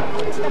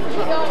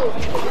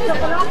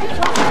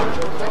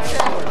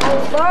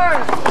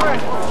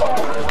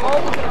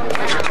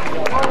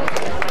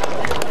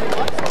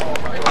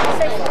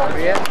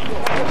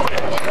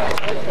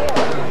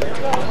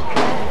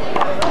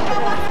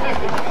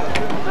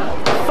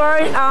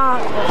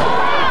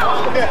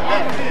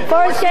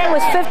 First game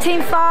was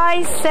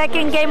 15-5.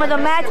 Second game of the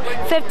match,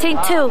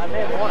 15-2.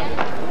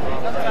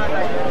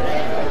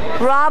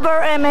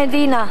 Robert and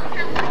Medina.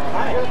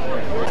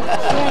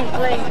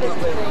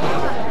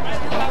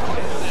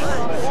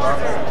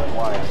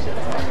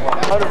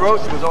 Hunter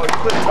Roast was always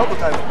put a couple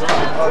times.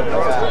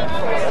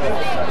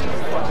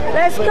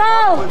 Let's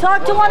go.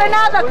 Talk to one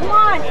another. Come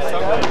on.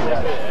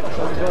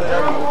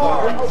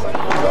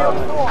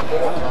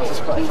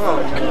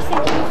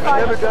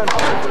 Never done it.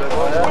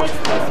 Next,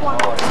 this one.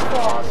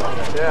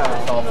 Yeah.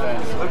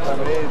 Looks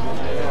amazing.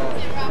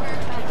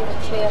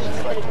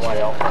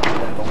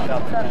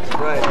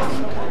 Right.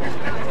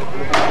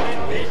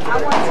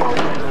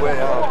 Way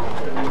up.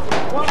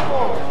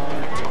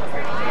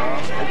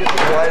 I guess the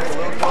glide is a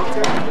little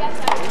closer.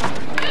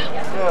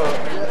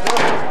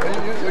 Are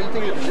you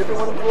thinking of a different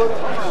one in Florida?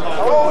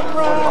 Oh,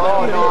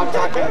 no, I'm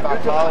talking about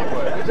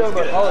Hollywood. You're talking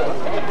about Hollywood.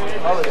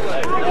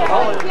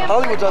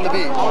 Hollywood's on the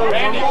beach.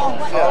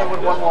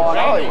 Hollywood, one wall on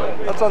Hollywood.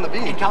 That's on the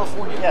beach. In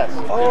California? Yes.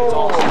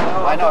 Oh,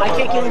 I know. I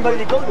can't get anybody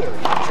to go there.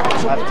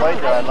 I've played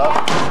there. I love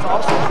it. I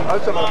was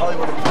talking about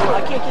Hollywood in Florida.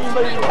 I can't get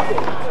anybody to go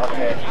there.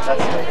 Okay, that's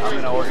it. I'm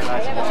going to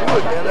organize it. Do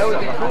it, man. That would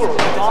be cool.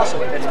 It's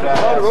awesome. It's bad.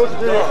 A lot of roads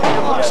did it.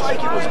 It looks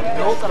like it was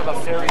built out of a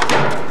ferry.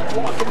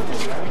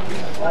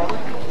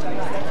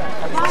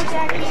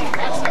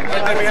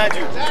 Right behind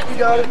you. You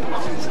got it.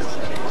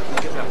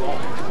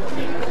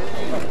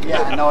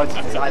 Yeah, no, it's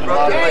I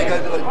love I it.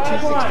 got like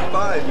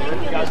 265, man.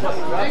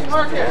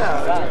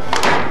 Yeah.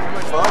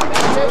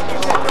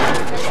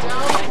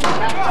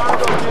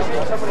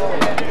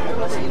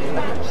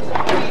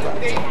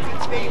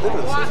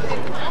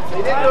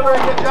 They didn't do a very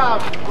good job.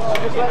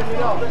 Just letting you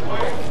know.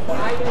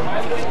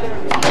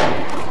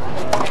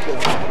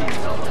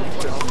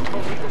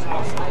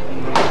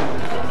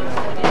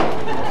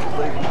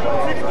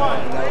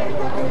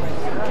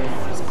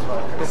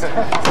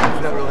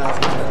 Not really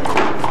asking.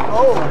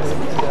 Oh!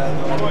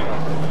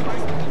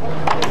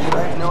 I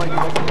have no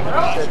idea.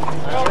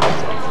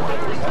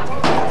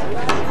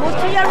 Move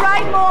to your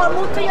right more.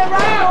 Move to your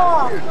right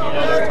more.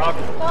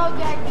 Go,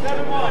 Jackie.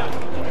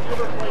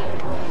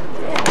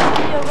 Move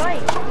to your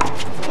right.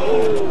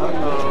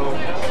 Uh-oh.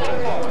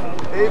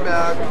 Hey,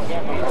 Mac.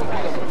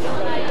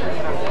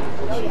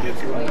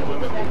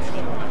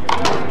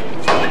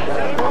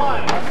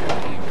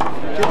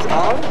 Kids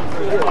on?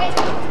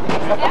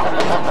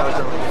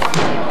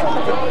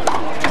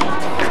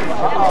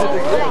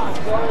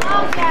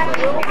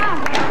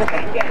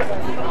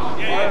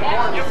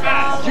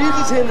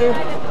 Jesus, Hinder.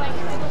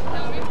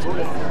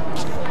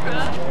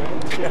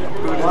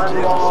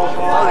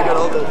 Oh, they got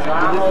all the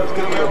religions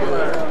coming over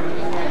there.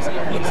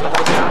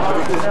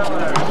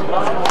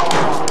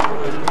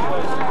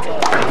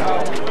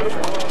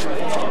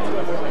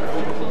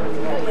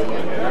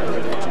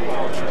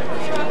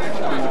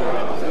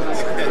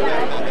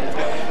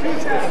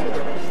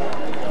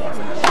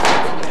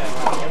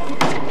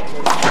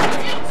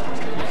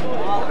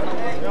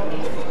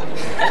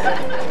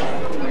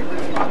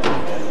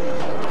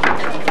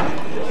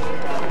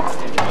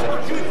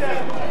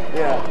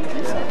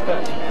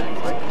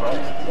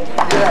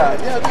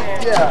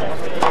 Yeah.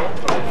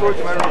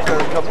 Unfortunately, my room's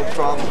got a couple of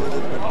problems with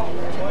it, but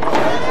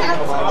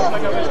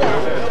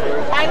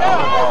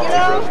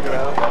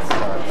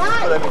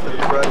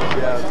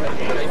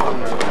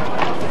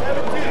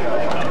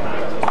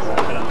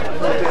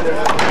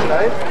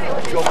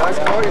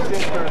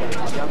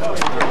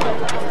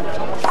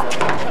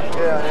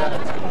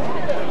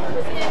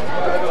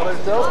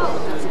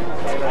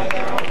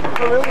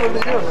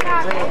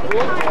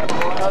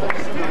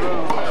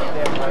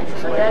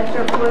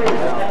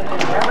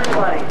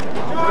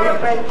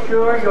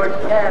your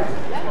 10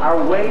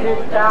 are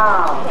weighted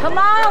down. Come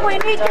on, we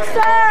need the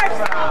serves.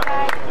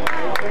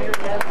 Your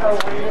 10 are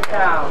weighted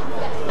down.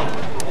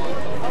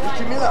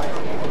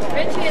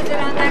 Richie, is it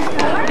on that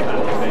floor?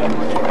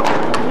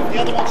 The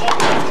other one's up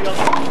there. The other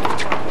one.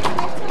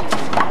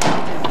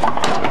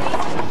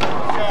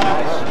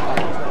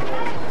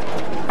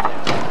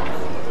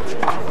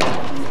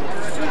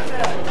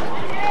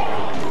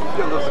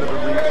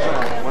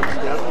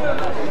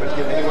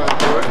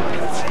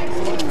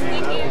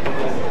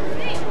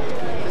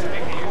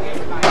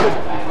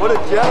 What a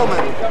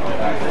gentleman.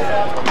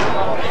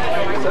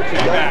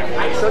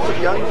 Such a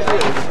young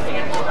kid.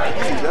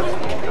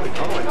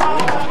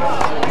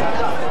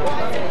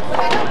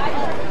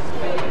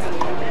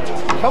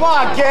 Come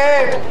on,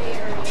 Gabe!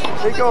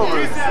 Take over.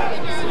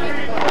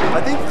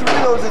 I think 3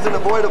 of those is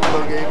unavoidable,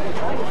 though, Gabe.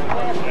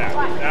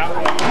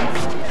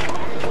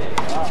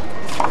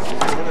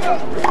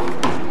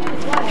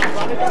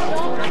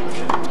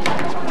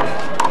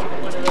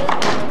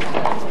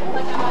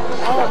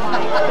 Oh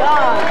my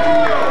God.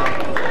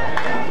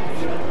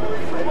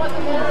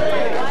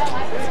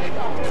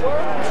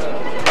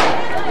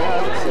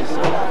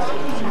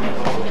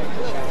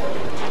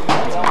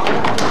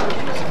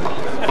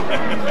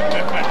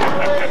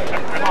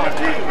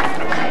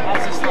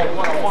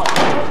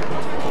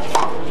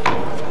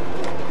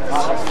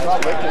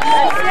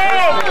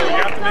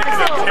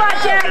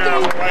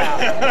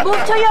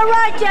 Move to your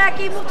right,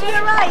 Jackie. Move to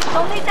your right.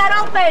 Don't leave that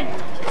open.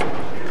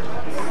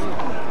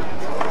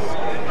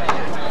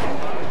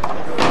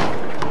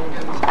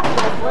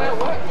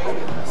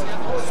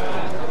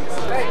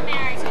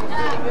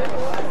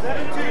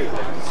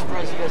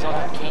 Surprised you guys all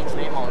have Kane's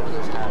name all over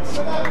those hats.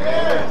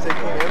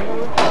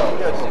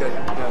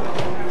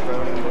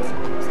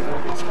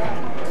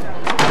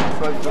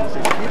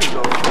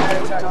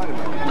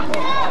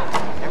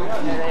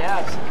 Yeah, they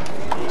have.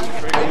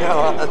 I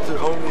know, that's the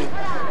only,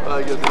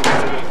 I guess it's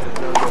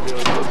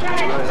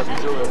right up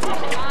until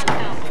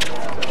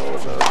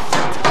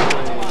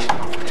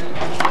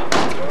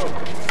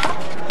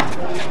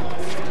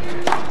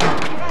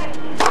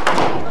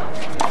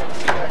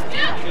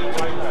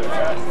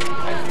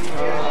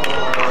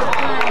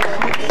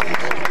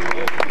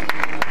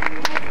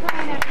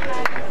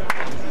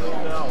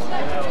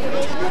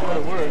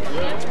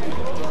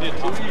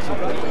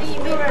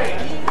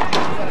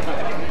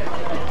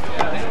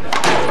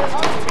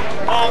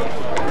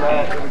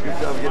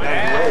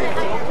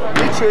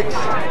Matrix.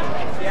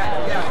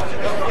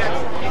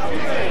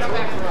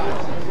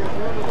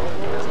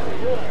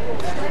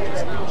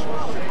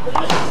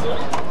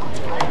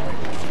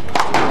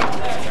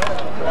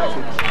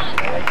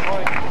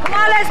 Come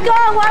on, let's go,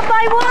 1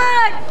 by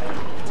 1.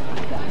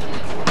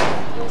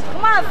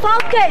 Come on,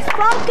 focus,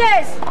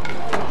 focus.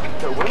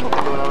 Got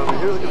Wimbledon going on over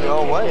here. Look at the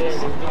all whites.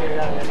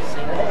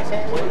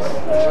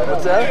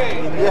 What's that?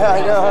 Yeah, I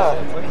know, huh?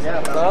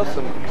 That's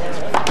awesome.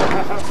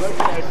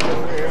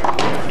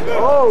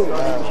 Oh!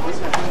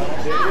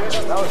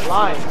 That was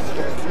mine.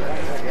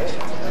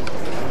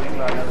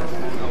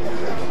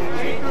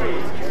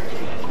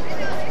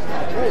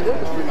 Hey, that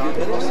was pretty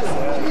good.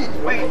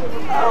 Wait.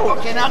 Oh,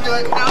 okay, now do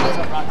it. Now do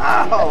it.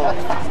 Ow!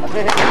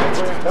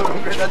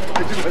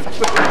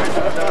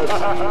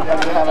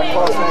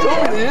 It's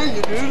over here,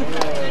 you dude.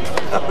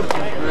 That would be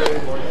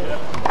great.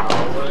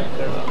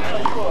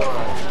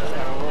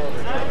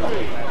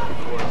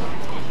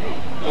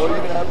 What are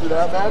you gonna have to do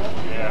that match?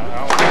 Yeah, I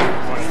don't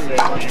want to say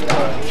anything, but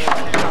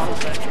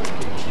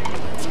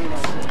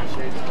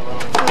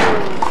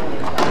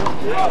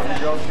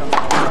Girls come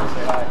down and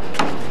say hi.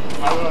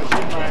 I will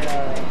keep my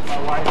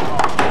wife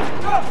home.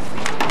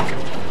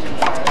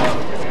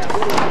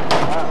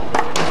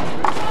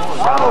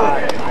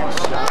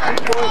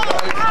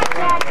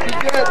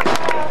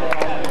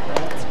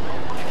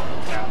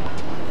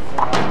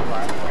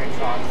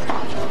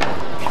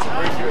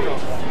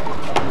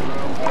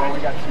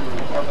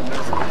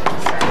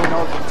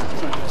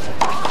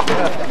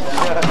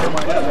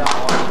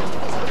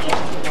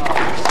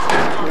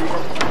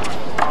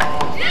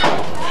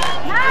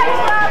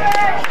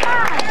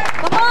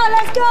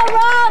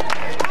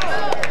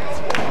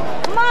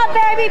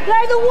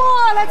 Play the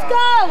wall, let's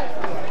go!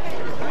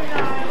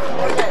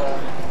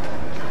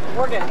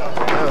 Morgan.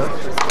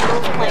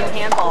 Playing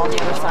handball on the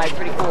other side,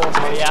 pretty cool.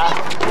 Oh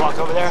yeah? Walk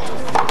over there?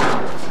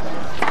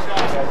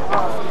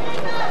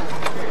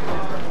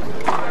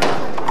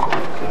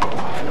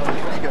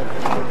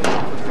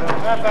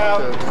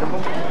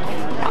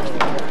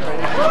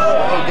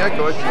 Oh,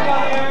 gecko.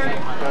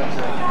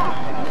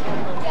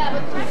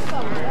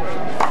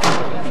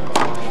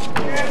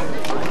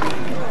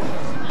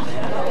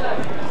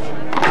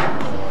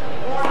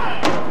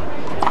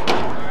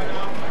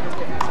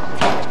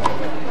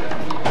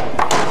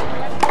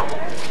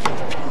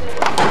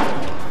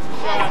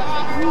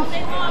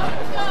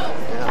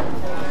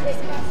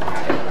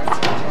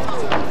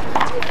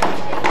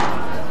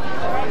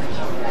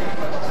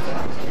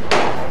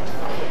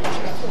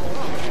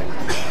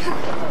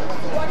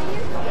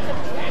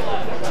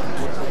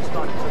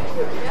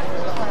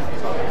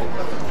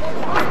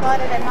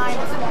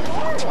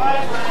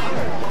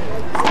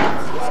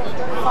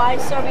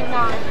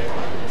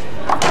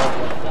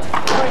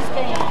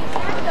 game.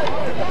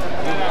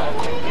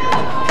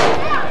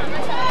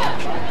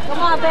 Come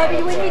on,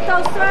 baby. We need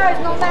those serves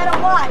no matter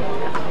what.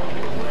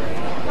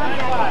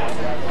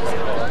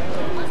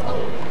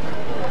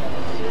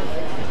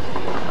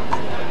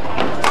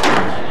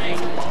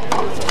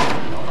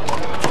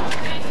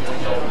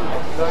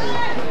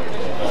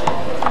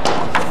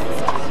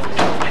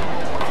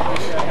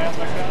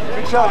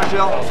 Good shot,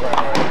 Michelle.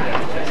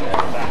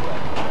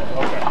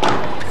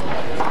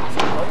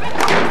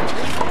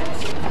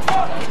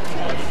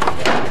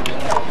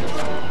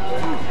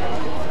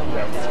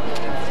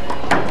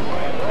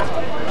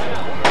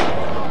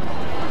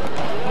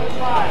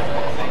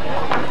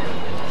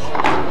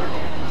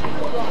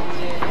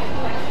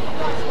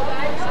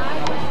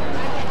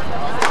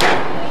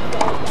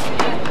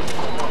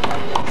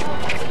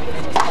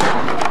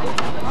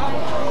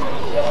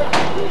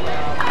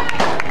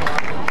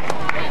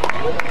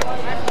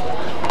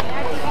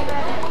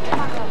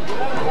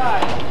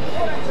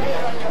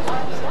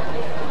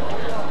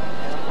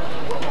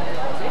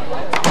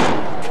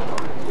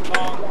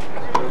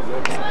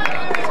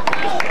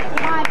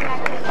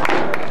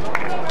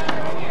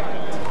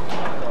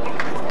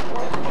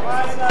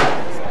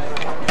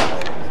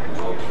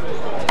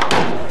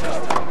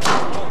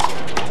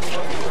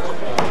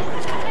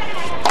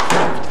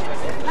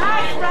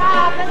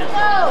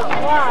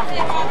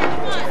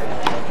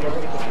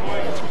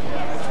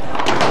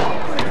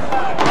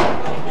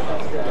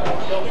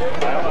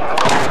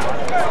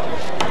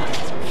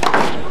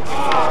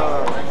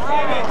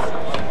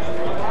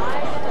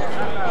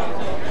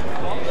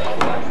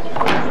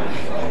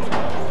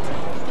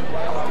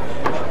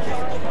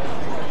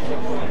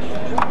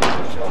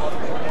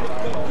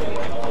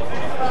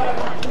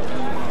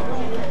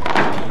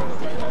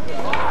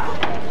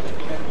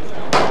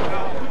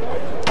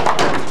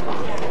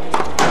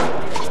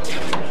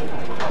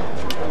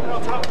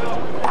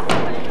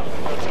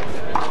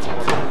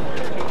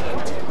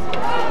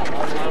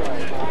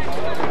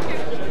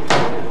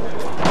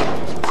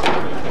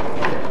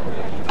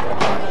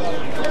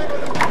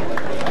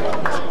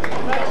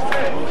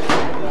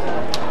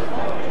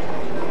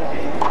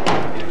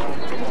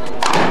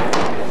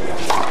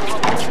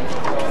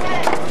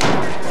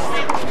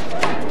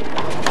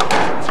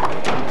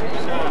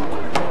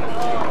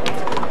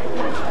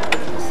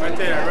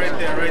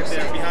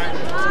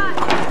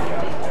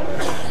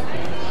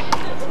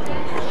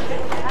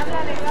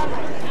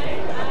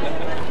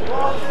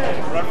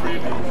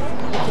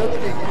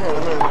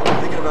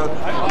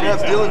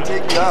 Dylan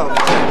take you out.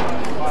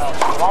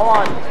 Ball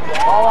on.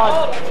 Ball on.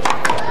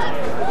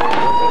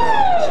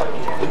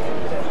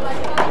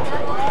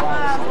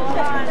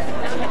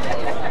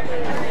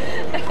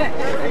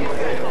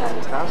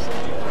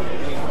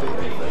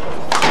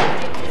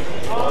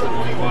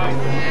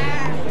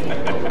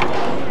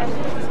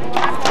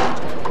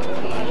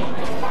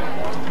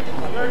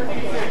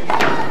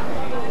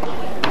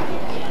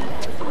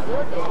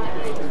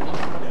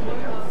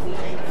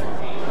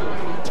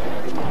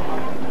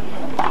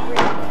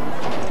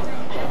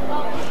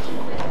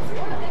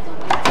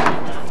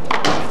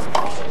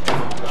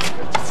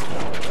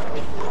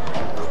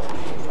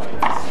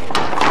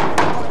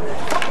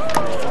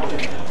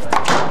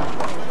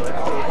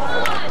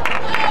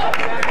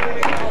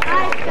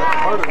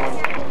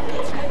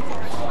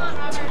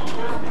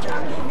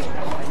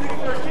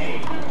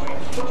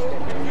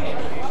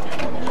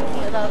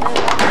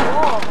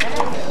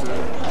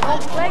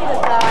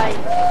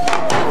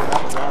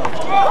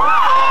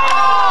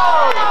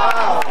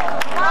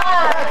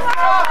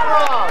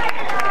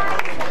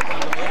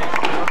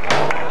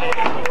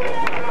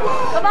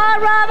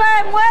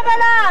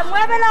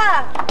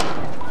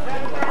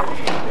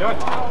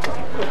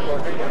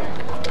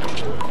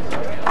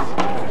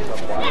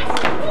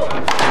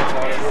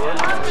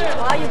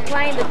 Why are you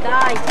playing the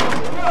dice?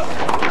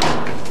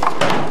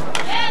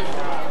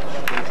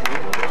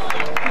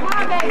 Come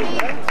on, baby.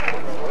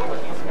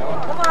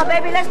 Come on,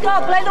 baby. Let's go.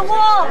 Play the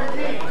wall.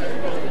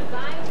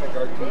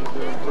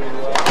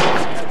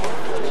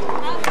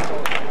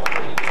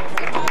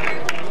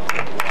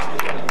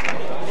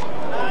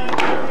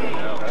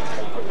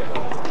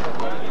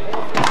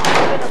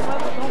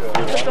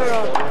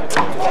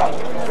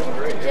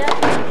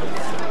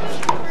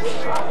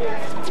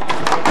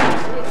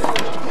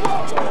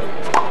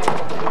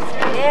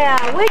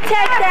 Yeah, we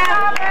take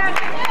that.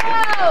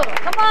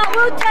 Come on,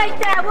 we'll take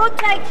that. We'll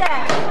take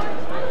that.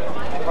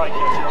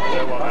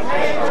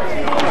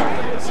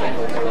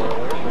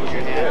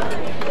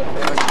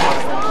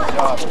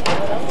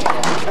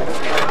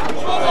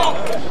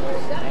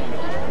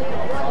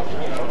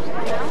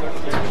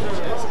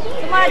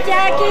 Come on,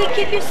 Jackie,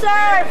 keep your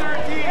serve.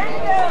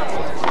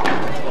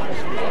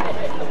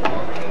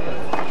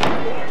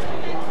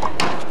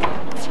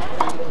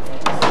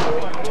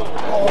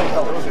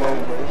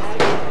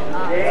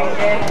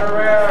 J.J.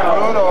 Guerrero,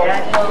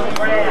 Daniel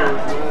Grant.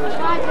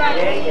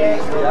 J.J.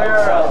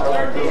 Guerrero,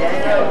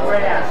 Daniel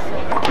Grant.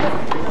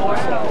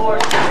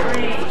 44-3.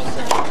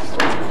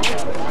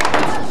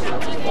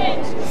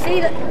 See,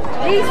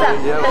 Lisa,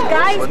 the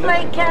guys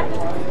playing Jackie.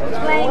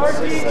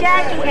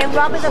 Jackie, and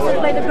Robert doesn't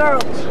play the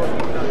girls.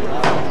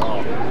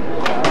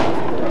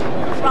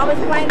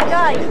 Robert's playing the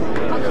guys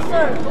on the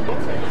serve.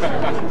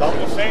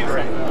 Double Saints.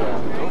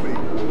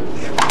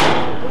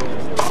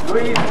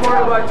 Luis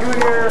Cordova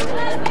Jr.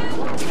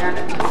 and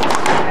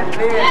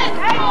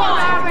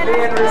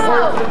Lynn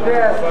reports to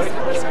death.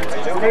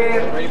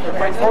 Lynn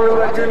and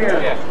Cordova Jr.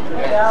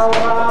 Cal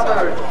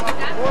Roberts.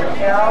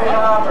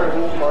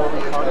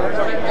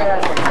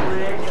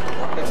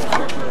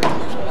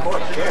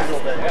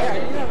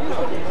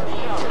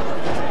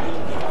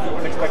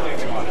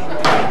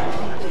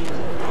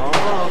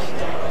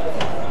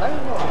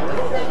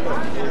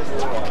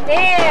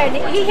 And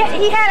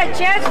he had a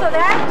chance for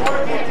that.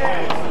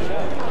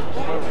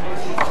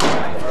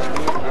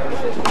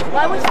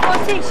 Why was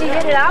 14? She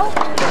hit it out?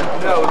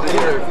 No, it was a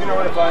hitter. You know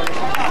what if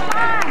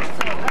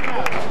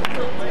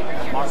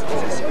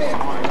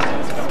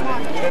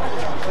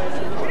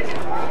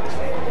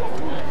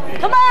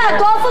Come on,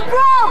 go for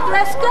broke.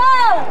 Let's go.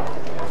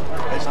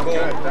 It's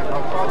good.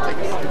 I'll take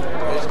it.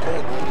 It's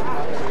good.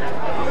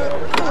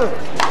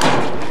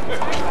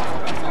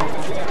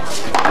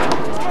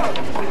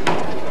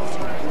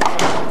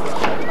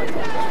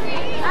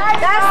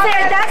 That's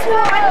it. That's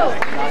one.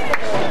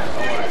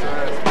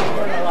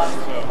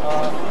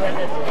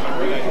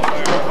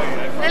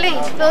 Lily,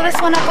 fill this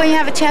one up when you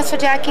have a chance for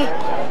Jackie. I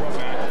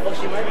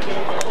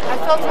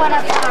filled one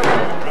up for her.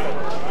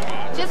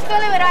 Just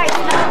fill it with ice.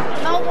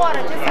 No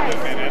water, just ice.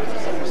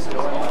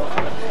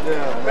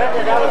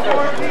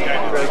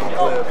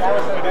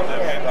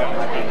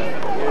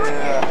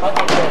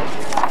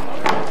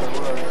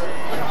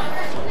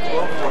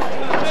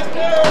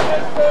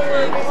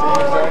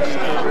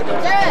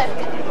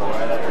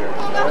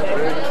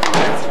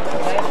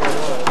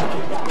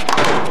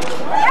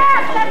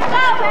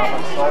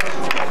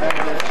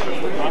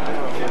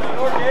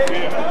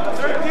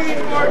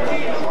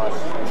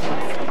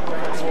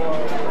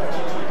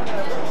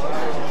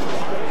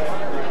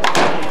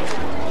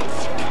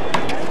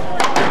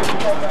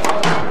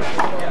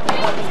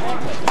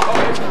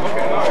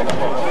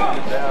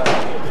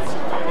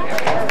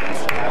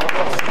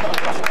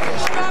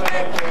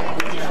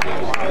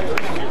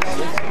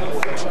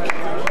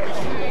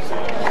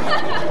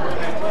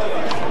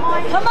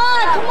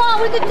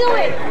 We can do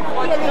it.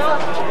 14-0,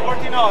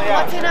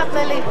 yeah. 14 up,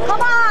 Lily.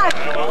 Come on.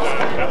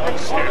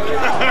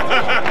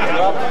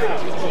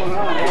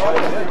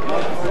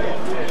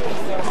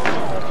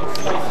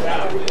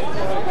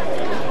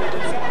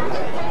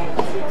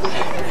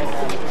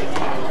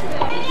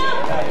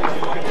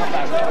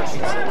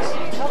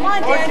 Come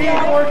on,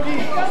 Daniel.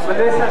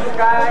 Melissa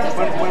Sky.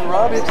 When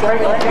Rob hits that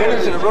many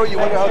hitters in a row, you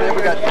wonder how they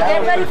ever got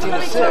down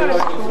 13-6. You know?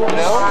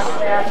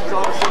 It's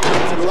all of a sudden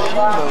it's a machine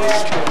mode.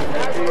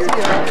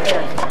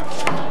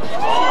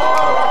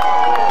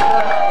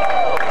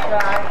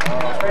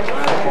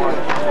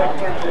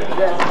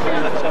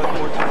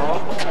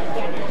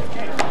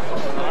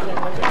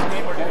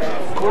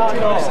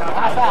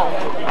 Half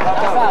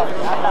out.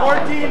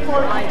 14.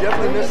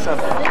 Definitely missed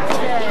something.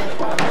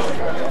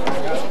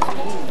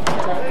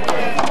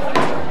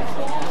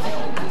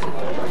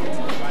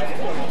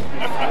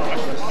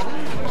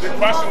 The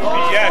question would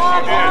be yes,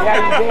 you did. Yeah,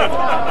 you did.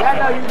 Yeah,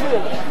 no, you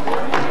did.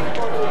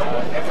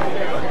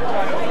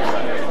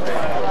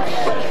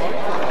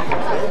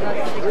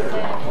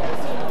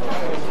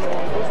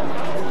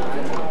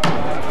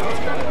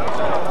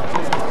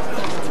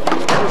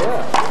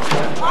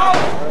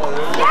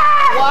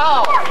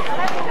 Wow.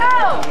 Let's go.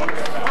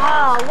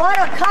 Oh, what a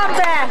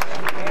comeback.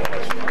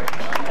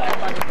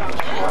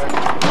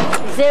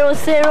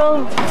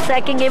 0-0,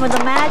 second game of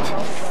the match.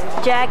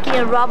 Jackie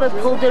and Robert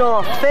pulled it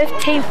off,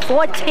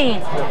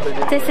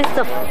 15-14. This is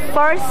the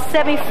first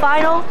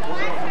semifinal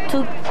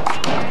to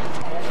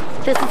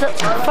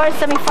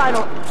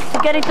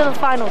get into the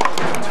final.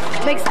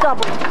 Mixed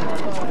double.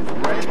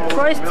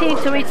 First team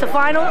to reach the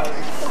final.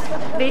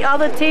 The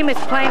other team is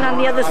playing on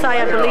the other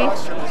side, I believe.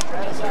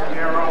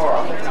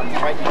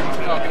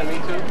 Talking to me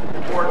too?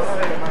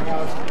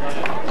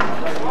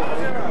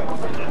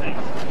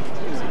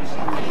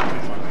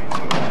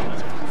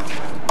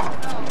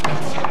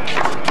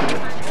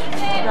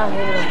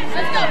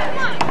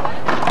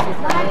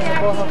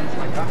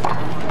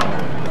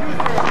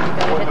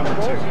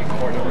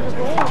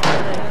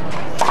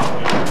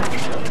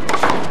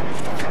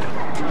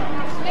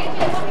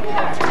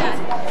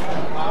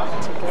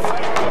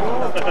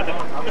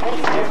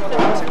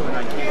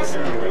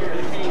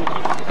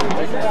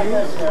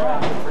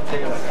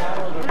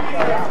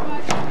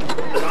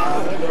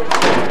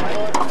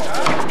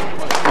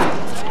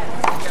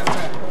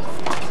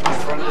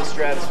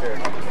 Stratosphere.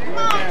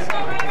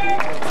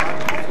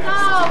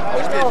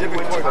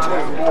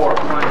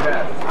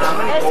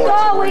 Let's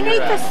go. We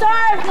need to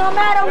serve no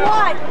matter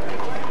what.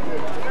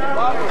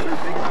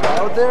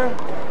 Out there?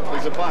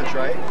 There's a bunch,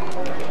 right?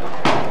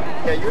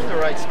 Yeah, you're in the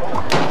right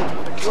spot.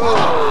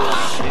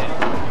 Oh, shit.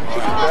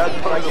 Bad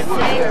in the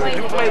woods.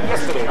 You played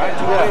yesterday, right?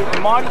 You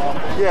played Marty?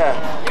 Yeah.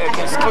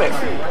 Against Cliff.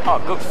 Oh,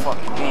 good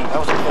fucking game. That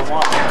was a good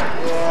one.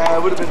 Yeah,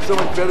 it would have been so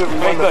much better if we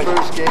won the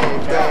first game.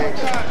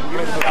 Thanks. We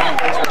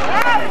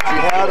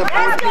had him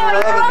 14-11,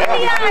 now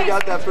we still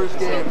got that first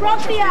game.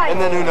 And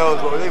then who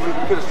knows, well, we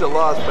could have still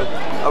lost, but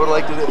I would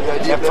like the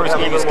idea of them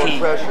having a little more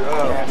pressure.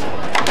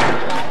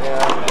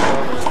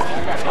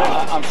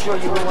 I'm sure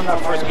you will win that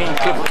first game.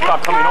 Cliff will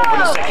start coming over in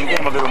the second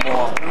game a little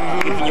more.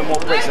 Giving you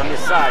more breaks on this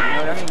side, you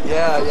know what I mean?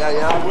 Yeah.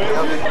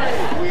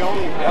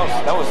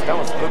 That was a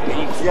good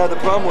game. Yeah, the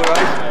problem where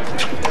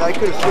I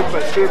could have switched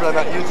my serve, but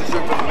I'm not used to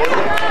serve from the middle.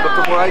 But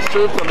from where I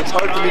serve from, it's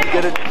hard for me to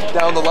get it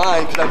down the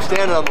line because I'm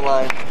standing on the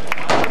line.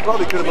 I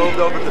probably could have moved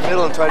over to the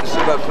middle and tried to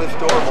serve out Cliff's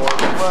door more.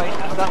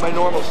 It's not my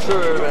normal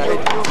serve. And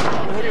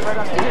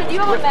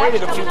Cliff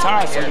waited a few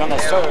times on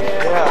that serve.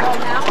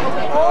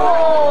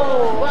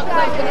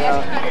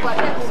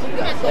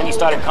 Then he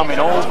started coming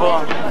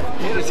over.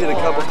 He just hit a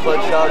couple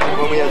clutch shots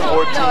when we had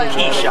 14.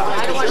 Key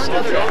shots.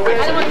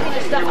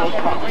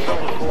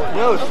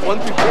 No, it's 1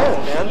 through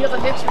 10, man.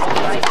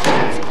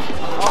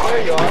 Oh,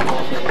 there you are.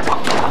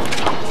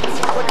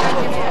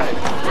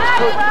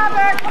 Hey,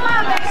 Robert, come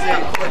on, baby.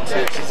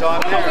 She's on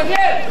there.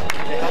 Yeah.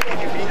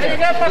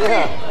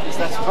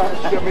 That's fine.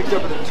 She got mixed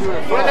up with the 2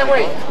 and 5.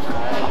 Wait.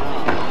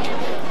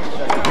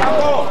 I'm a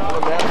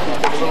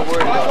little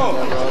worried about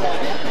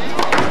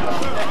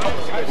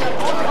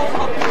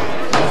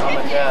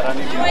that, I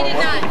did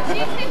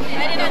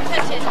not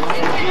touch it.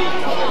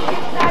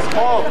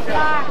 Oh,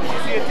 you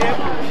see a tip?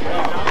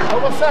 Oh,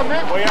 what's up,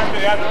 man? Well, you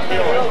have to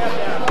feel it.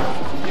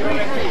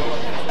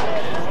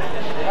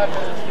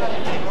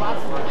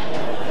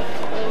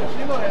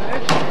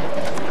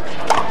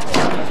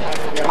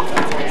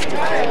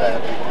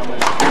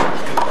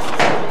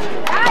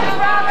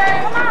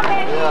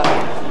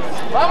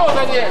 Vamos,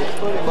 Daniel!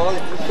 Molly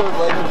just started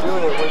liking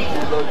doing it when she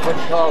went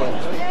to college.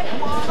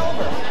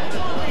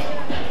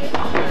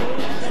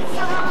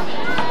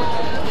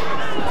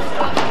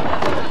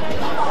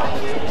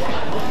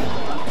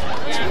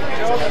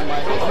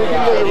 I'm going to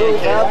give you a little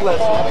dab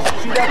lesson.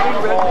 See that big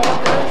red thing up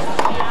there?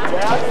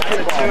 Yeah, it's a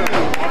 2.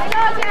 See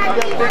that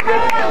big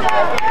red thing on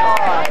that?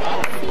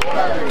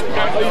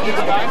 Oh, you did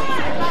the back?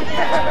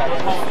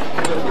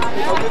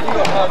 I'll give you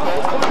a hug, man.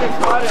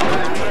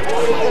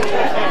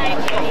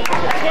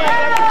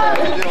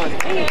 How you doing?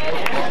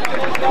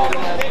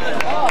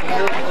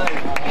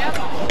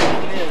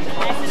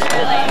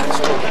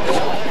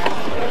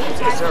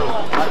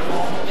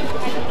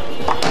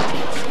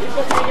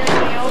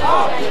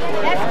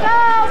 Let's go,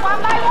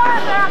 1 by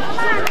 1, girl. Come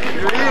on.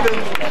 You're even.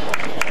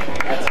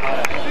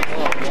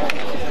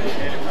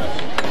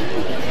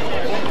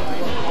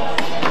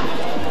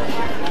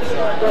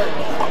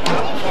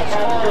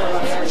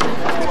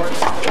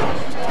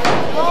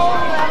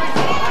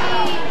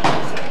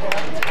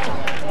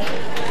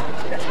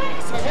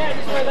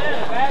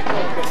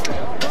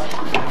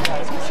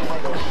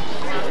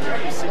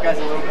 See you guys a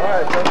little bit. All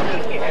right,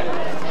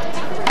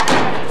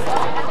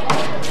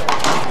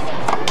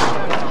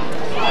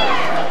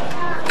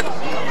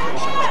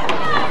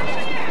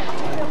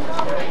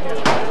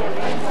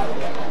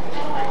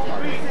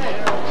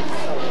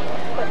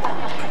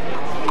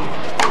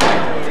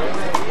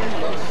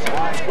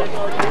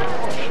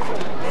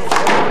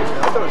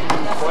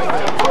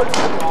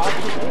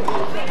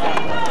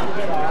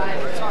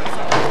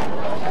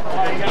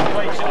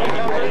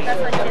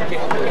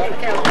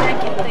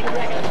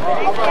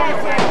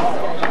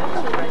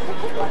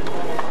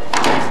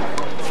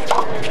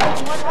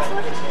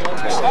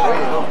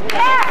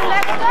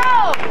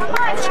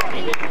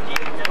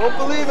 Don't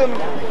believe him.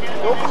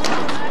 Don't believe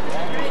him.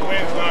 The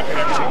wind's knocking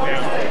everything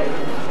down.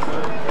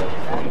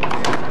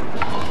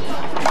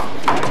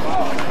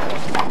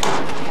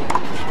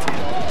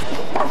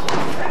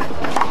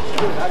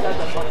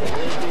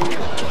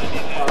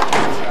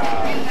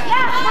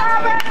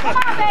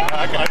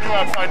 I knew I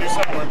would find you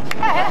somewhere.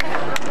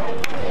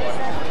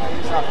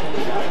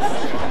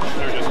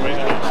 They're just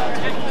waiting.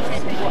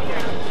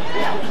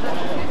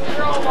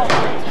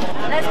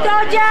 Let's go,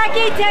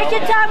 Jackie. Take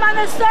your time on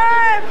the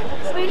serve.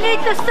 We need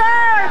the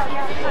serve.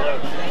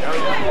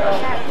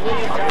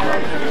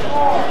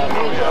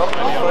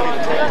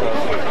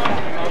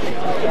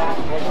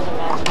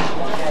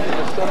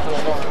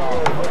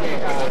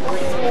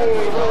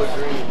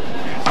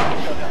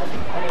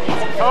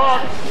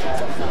 Talk.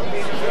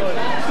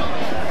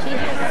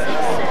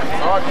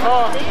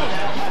 Talk.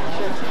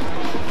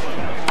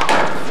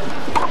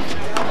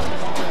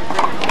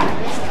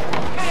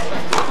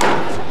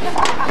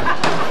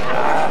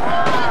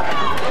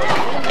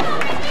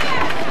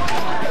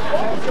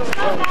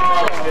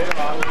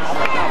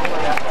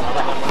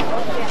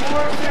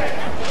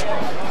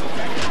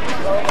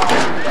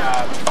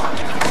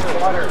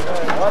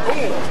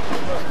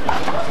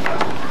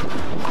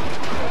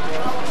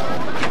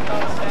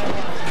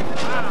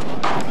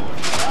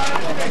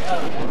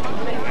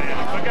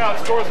 Look out,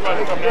 the score's about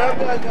to come down.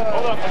 Hold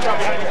on, look out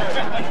behind you.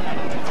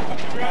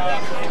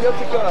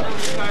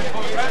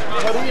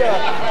 Maria.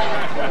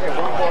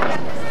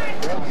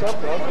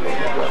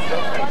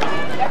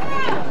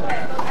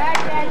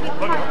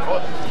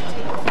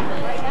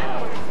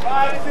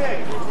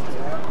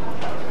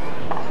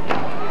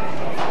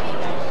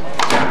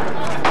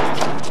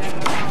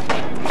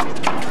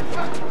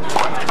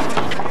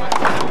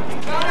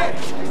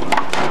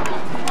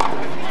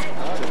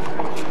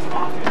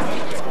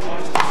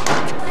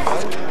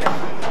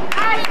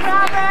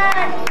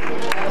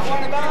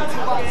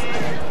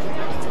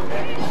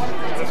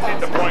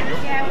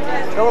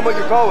 Tell them what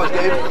your call was,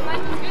 Dave. I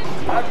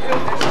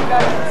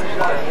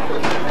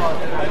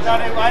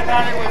thought it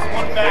was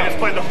one back. They just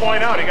played the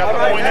point out. He got the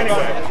point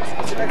anyway.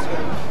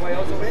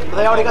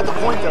 They already got the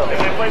point, though. They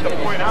played the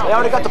point out. They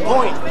already got the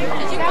point.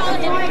 Did you call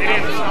him? He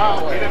didn't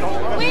stop. He didn't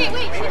hold on. Wait, she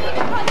didn't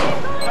call him.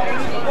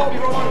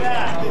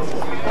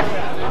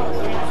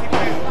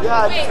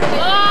 Yeah. Wait,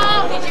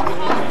 oh, did you call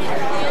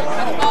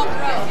him? Ball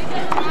throw.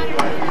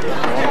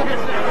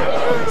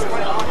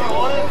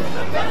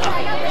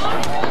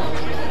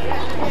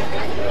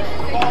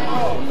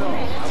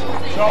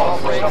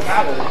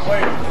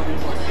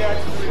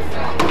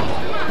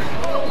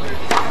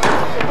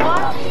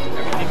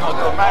 Everything else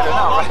don't matter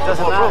now, right? It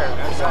doesn't matter.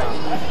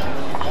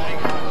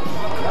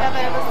 Yeah,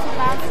 but it was too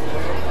fast.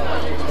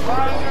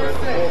 Not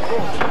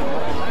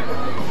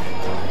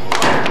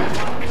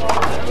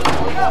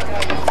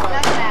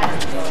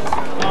fast.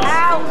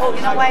 Ow!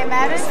 You know why it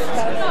matters?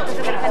 Because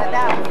it would have been a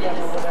down.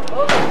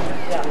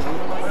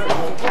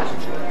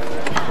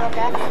 Go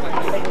back.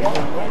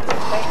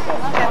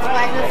 That's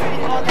why he was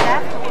being called it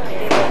afterwards.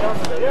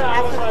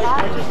 After the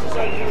ball.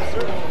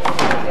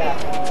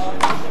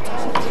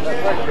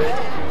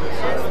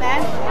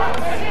 Understand?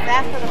 It's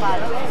after the ball.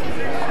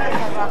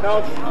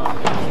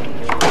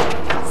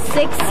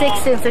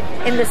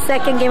 6-6 in the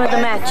second game of the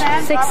match.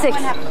 6-6.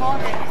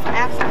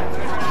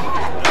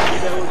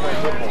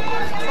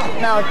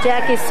 Now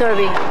Jackie's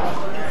serving.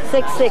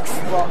 6-6.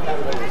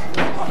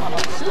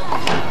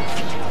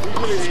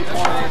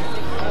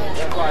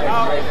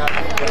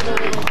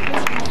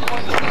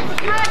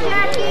 Hi,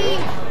 Jackie.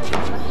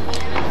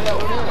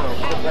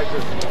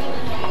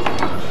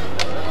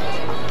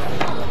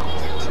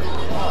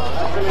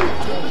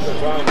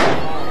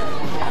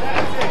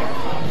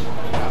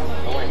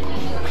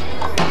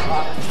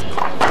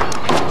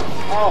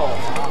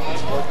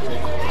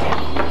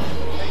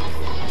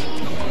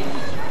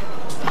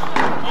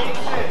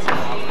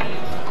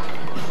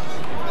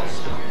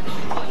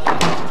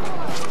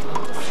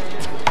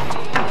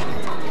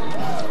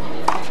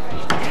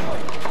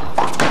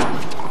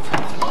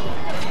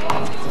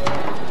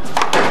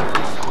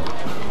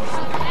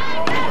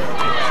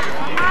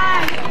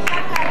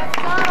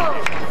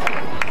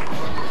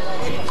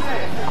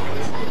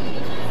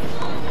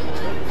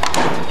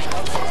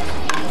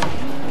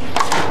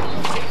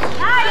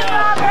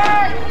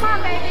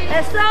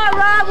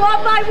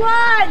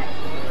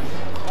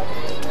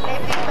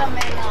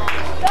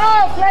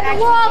 Play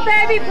the wall,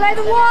 baby. Play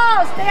the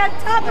wall. Stay on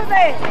top of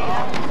it.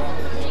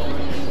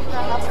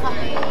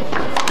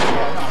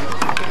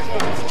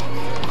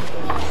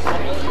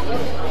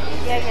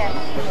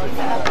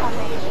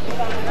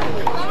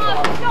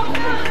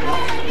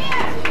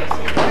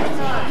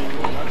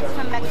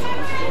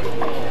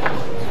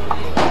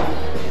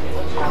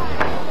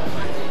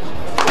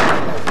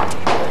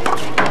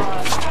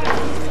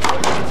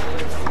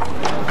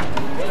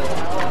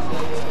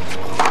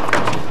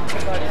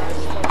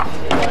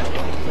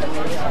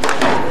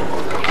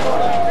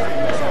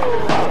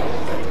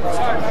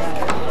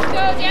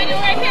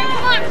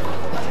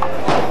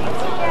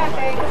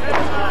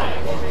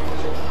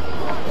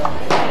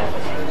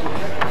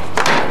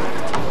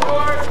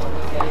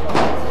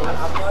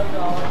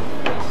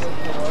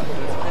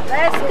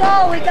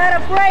 We got a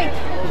break.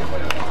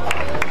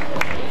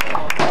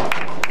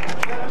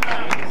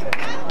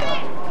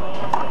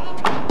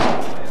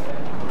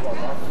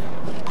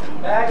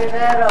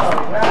 Baganetto,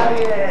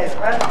 Gravier,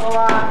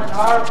 Frescolat, and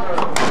Harper.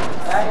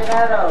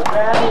 Baganetto,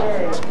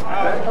 Gravier,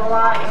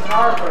 Frescolat, and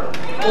Harper.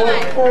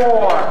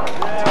 4-4.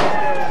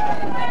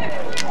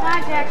 Come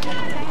on, Jackie.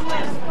 Same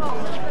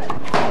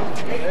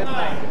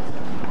way.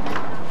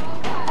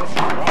 Let's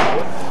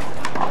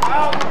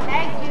go.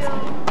 Thank you.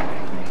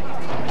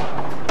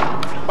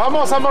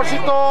 Vamos,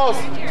 amorcitos.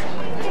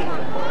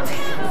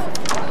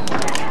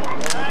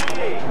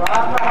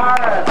 Rafa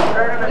Harris,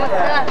 tournament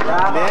deck.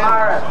 Rafa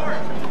Harris.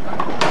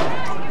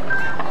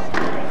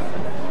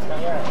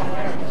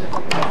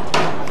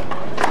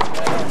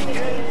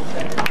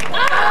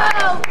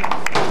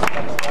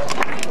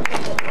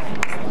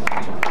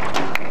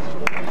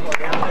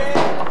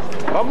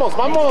 Vamos,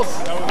 vamos.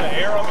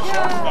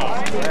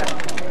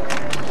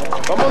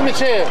 Vamos,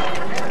 Michelle.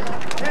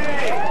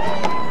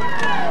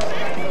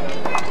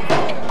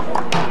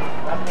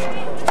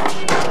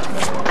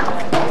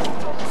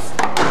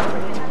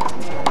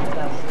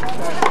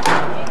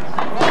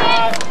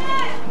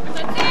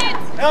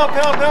 Help,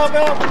 help, help,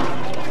 help.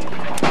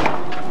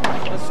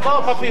 Let's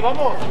go, papi,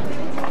 vamos.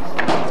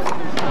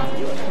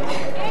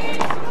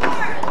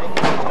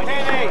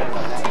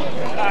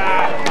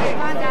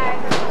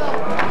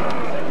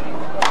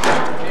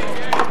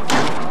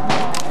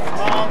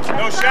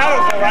 No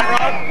shadows though, right,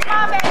 Ron?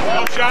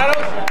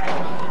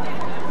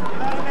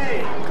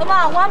 Come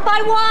on, one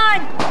by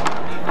one.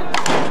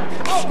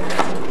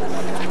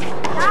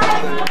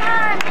 Nice, come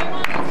on.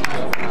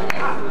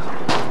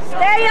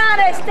 Stay on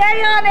it,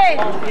 stay on it.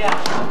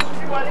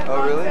 Oh,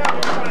 really?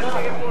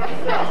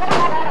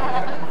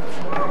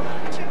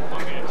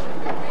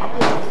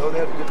 Oh, they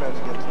had a good match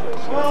against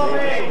us.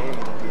 Right?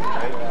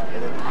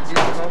 And then you beat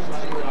the match and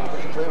she went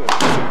to play with.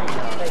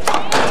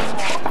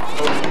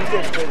 Oh, you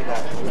guys played it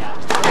out.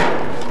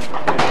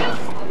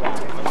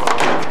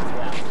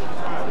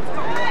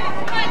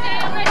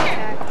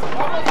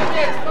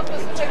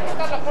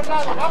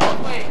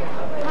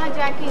 Come on,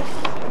 Jackie.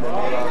 And then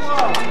they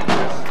lost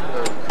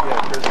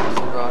Chris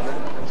and Rhonda.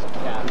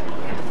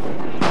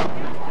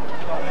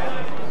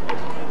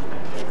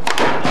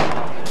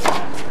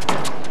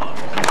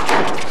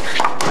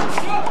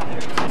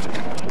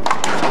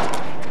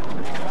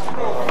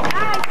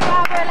 Nice,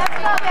 Robert. Let's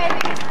go,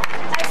 baby.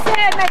 I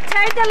said,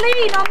 maintain the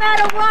lead no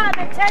matter what.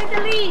 Maintain the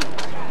lead.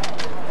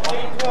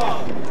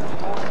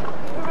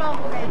 We're wrong,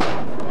 baby.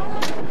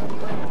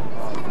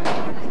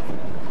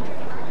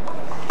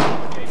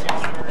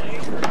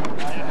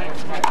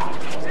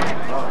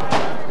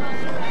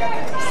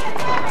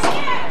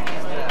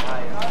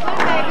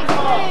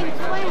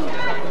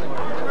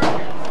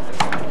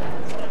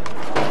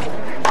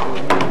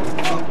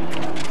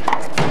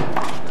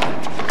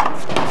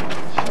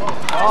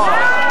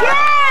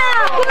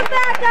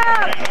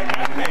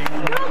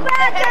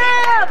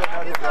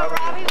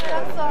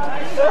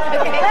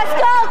 Let's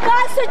go,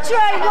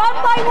 concentrate, one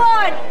by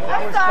one.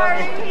 I'm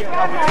sorry.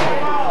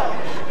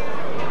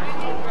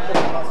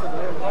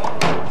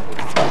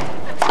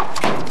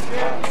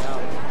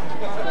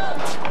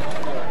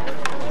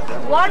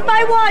 One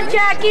by one,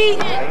 Jackie.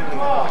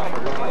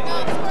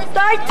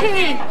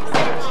 13.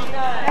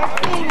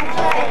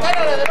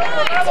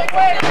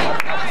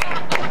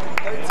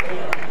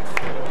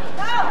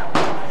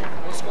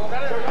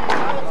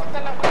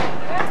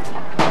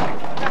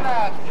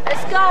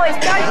 Let's go, it's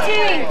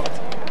 13.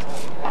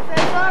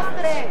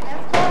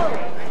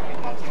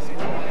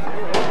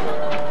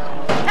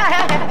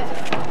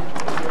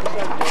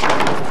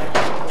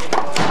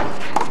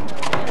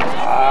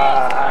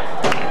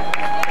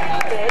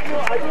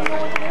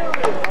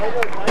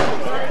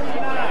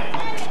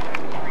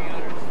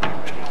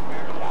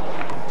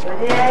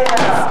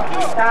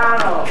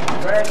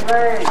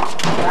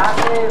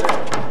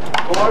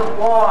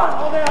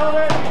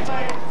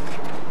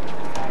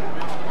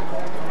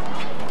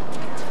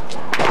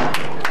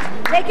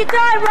 Take your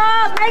time,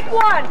 Rob. Make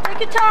one. Take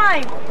your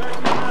time.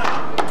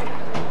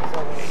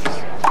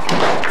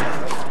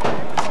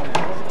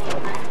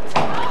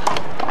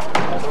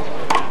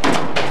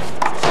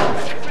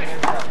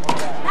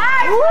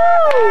 Nice. Woo!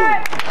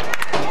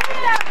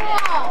 That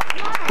ball.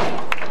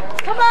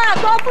 Come on,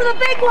 go for the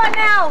big one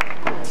now.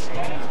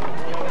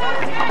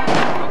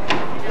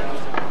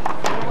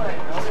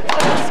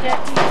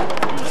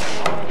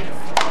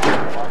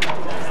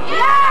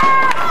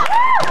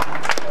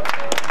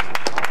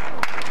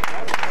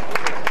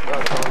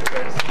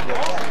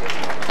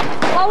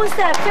 What was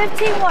that?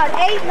 15 what?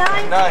 8,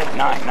 9?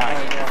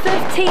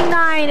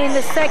 15-9 in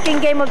the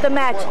second game of the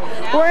match.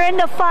 We're in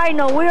the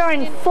final. We are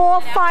in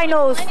 4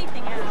 finals.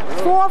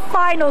 4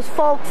 finals,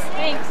 folks.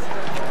 Thanks.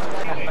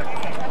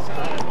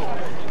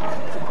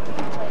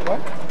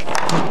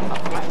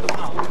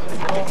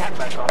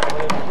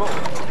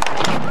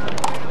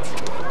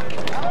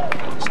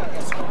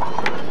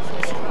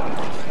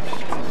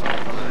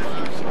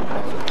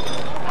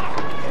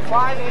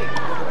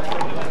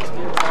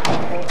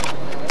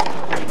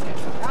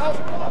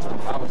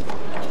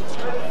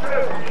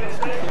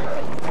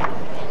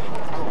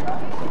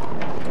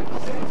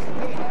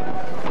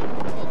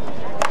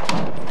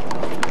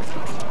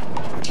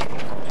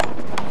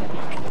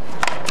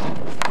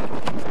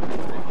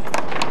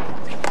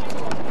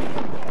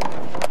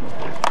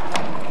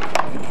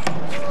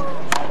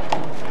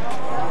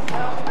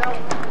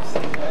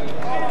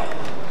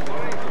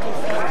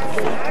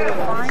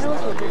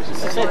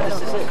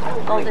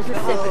 Oh, this is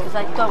 6 because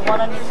I thought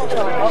one on each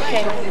shoulder.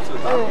 Okay.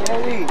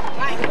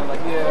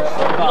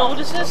 You know who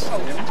this is?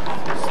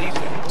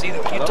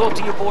 You talk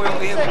to your boy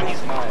over here, please.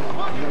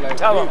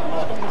 Tell him.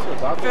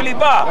 Philly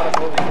Bob.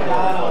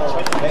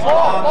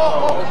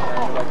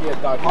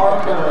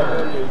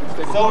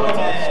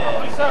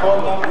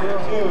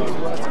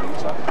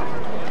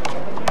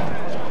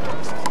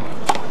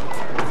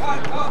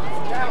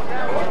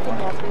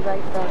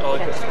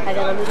 I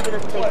got a little bit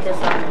of tape this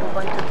on. We're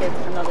going to get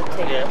another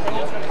tape. Yeah.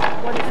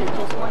 What is it?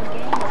 Just one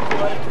game or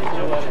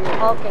 2 or 3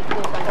 games? Okay,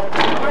 cool. I got to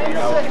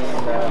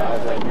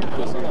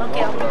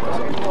okay, I'm going to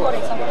record it.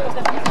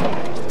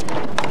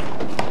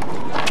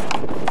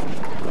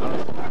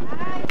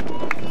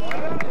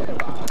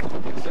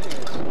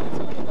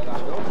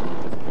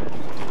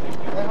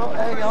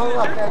 Hey, hold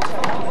up, guys.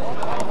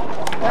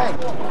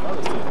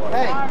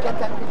 Hey, get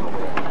that.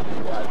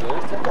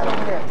 Get that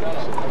over here.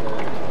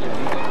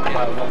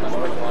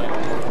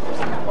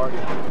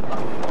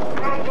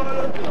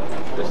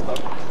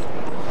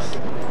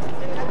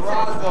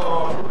 Razo,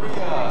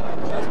 Maria,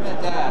 that's my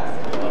dad.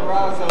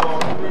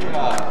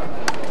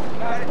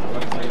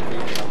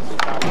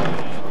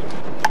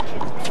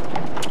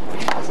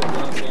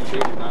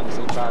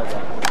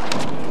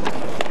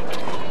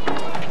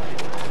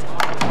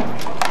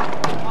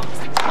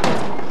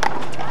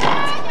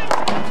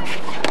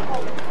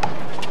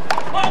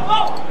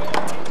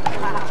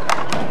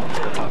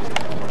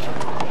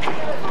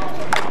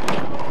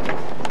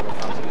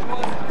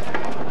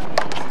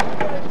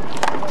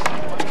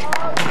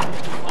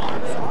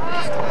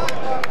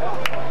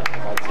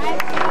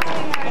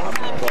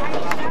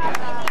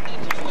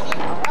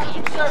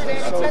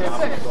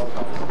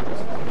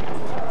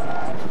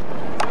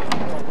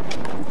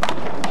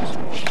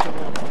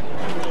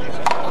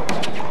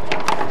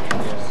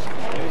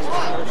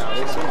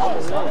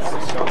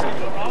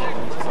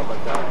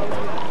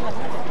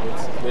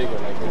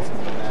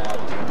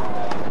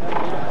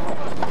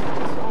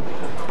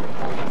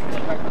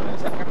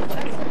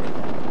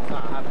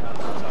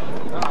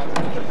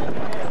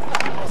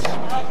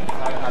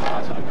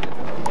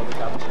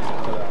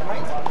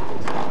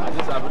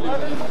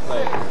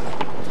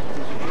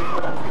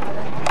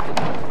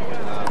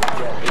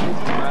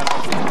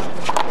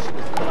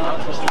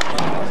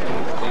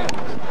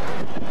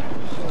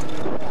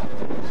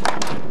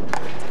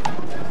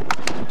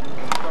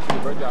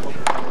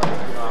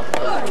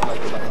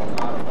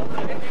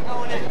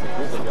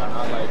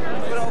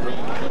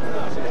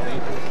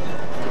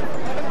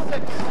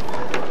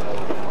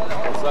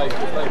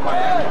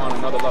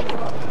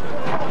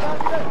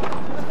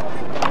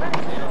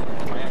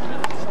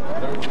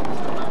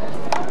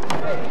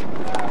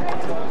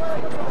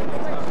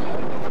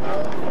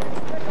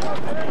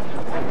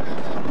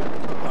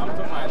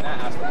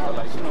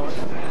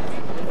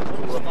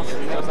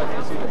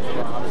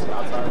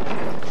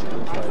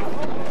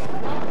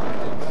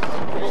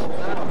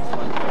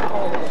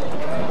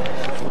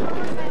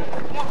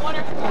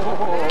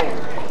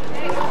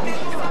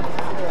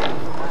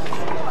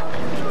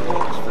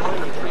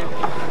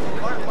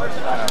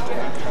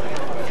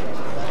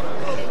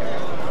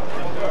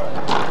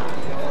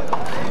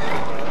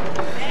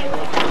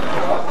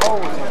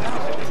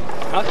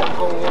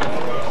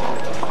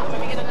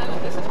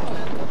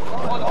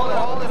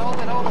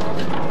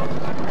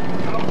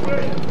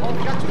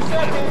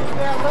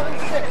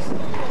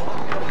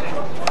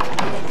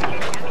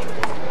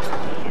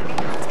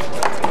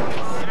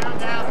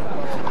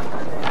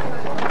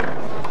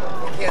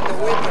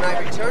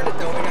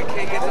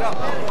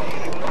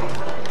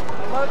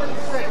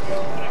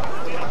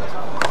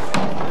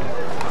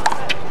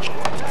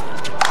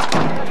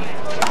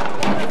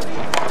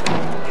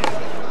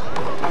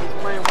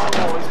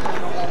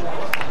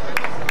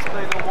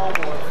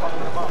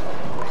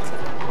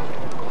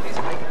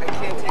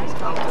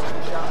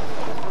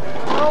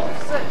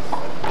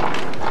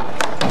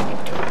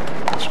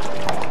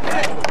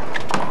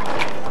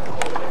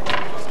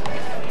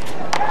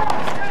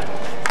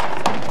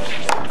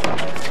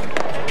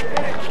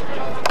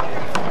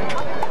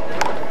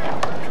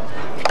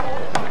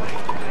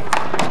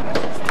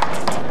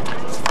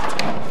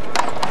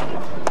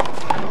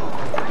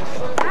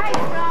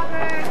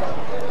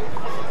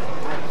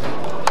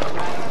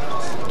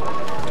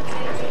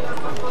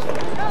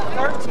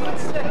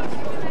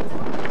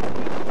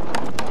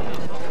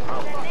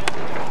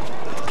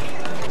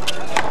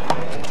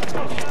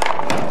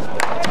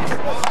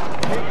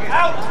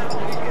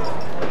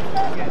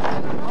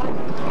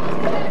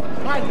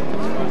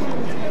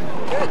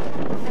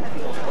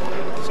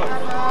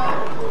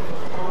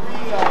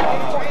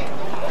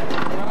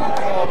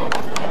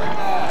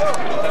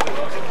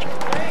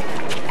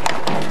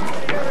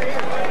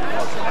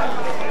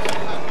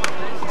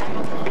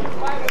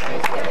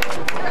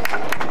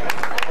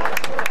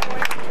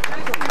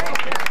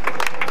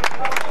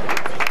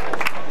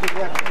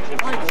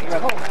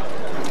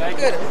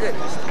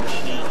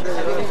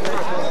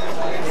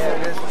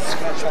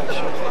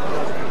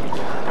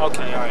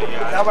 Okay, all right,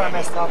 yeah. That's what I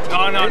messed up.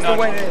 No. The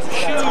way it is.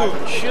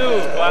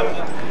 Shoot.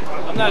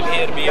 I'm not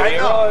here to be a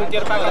hero.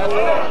 Get back on the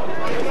wall.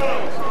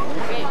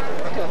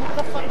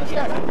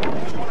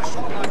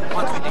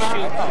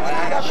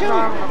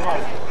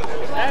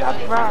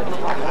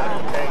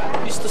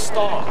 Mr.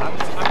 Star,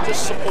 I'm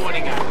just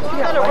supporting him.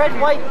 You got a red,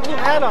 white, blue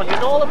hat on. You're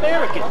an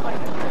All-American. Come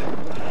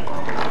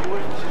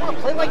on,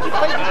 play like you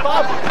played with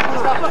Bobby.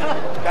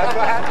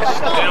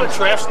 They don't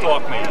trash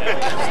talk me.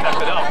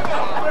 Step it up.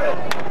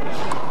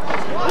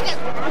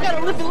 We got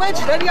a living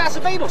legend, Eddie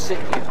Acevedo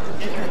sitting here.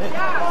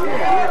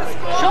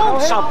 Show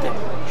him something.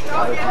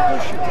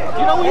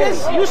 You know who he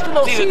is? He used to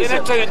know Caesar. They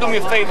didn't tell you to do me a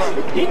favor.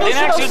 He used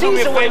to know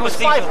Caesar when he was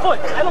 5 foot.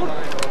 I don't...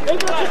 Maybe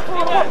they'll just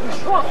throw him up. He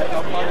shrunk.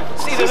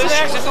 Caesar didn't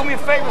actually do me a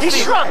favor. He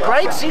shrunk,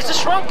 right? Caesar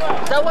shrunk?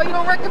 Is that why you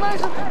don't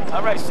recognize him?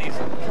 All right,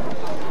 Caesar.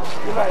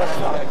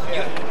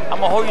 I'm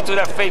going to hold you to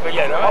that favor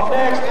yet, all right?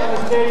 Next on the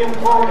stadium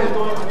court is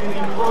going to be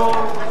the pro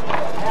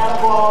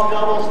handball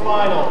doubles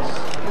finals.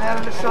 No,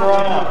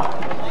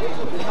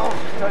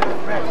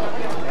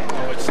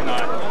 it's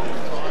not.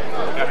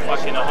 I got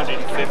fucking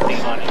 150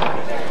 on it.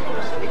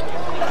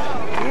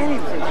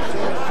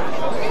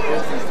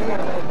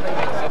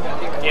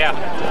 Yeah.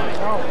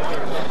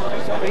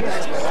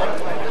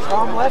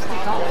 Tom Lefty,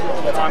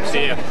 Tom's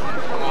here.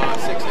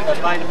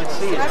 Vitamin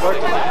C is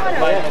working.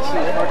 Vitamin C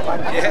is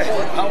working.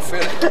 Yeah, I'll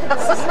feel it.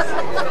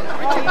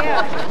 Oh,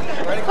 yeah.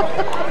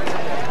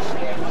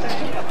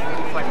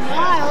 I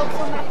hope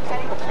so.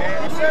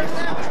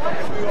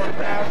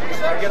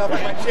 I get up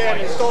in my chair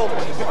and he stole me.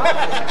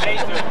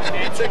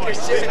 Took his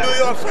shit. New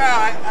York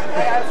crowd.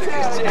 I took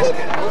his shit.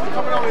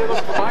 Coming over here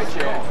looking for my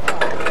chair.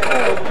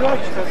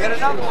 Get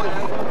another one.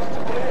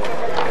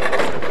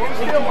 What was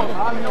the other one? I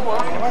don't know.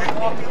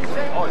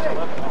 Oh, it's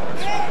 11.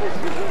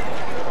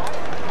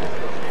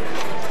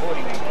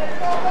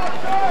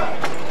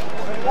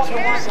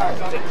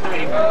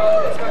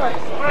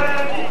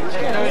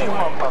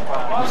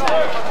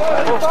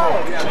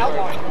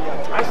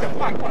 I said,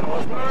 fuck,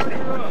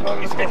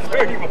 he said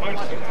 31.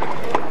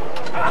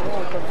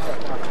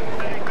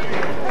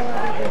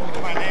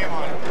 My name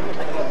on it.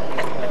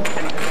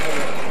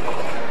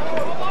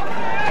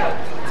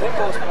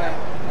 Tipples, man.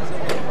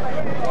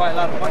 Quite a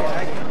lot of money,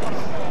 right?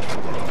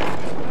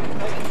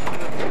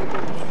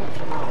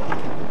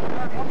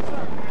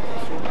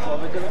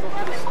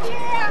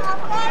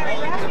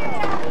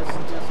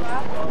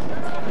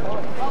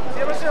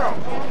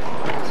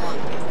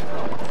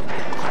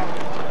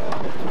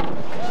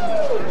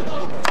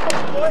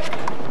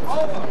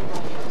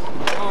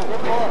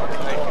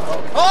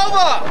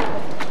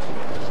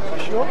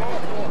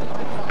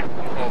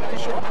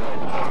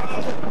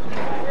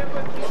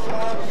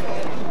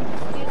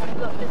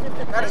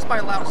 That is my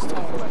loudest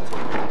tone.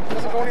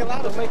 Doesn't go any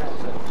louder.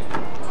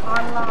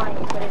 Online,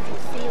 but if you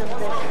see them,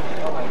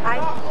 I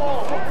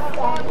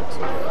on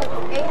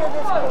 8 of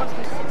this cost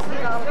me $60,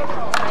 and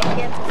I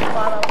get the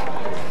spot out.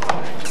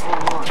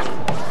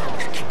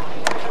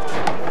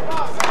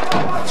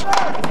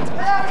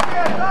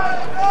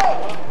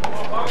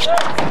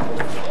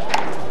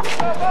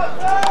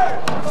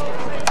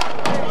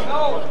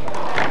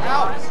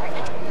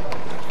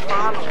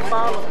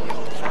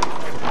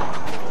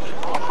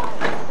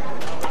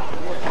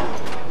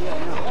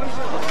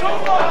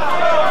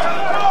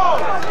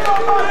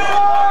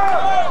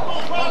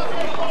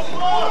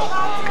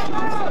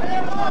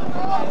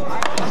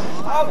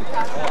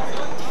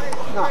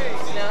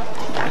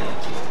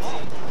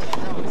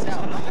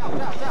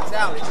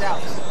 out. It's out.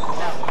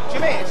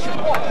 Jimmy, it's your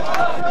point.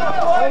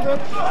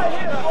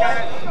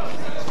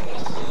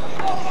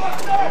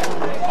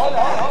 Hold it.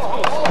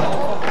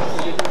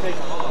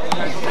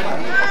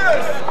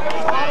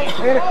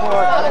 Hit it for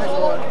it.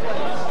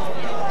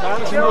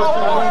 Time to go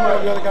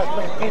through the other guy's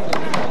playing.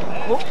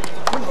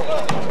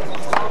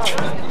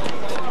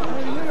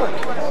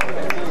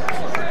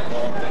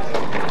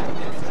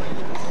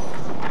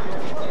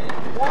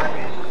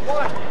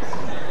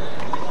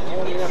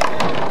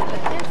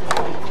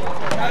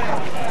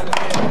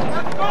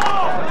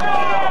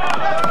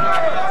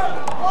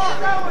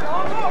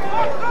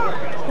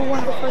 Who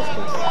won the first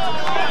game?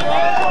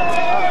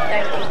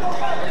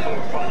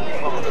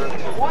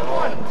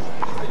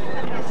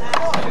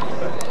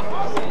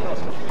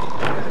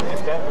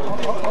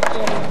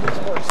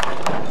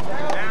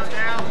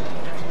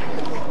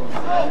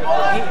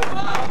 Thank you.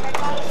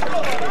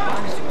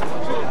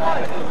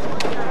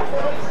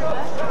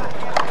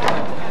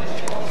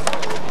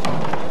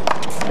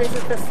 This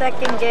is the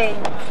second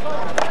game.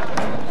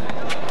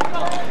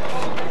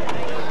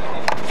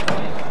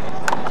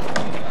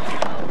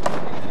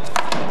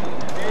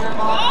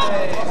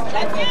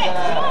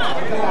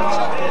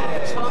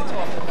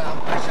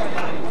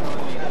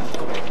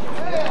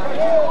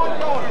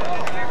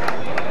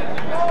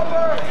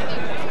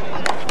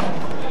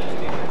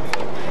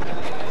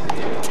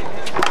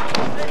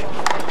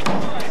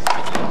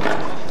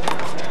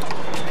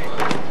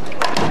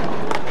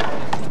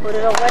 Put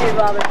it away,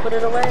 Robert. Put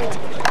it away.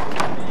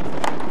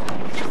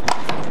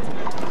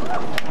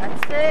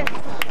 That's it.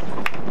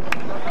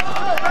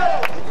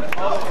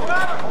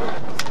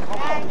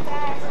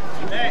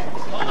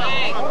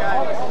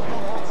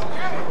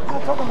 I'm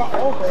not talking about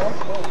over.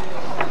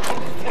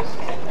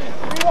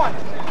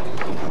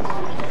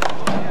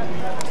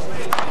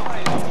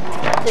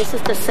 3-1. This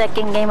is the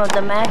second game of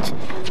the match.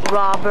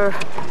 Robert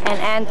and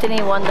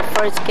Anthony won the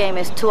first game.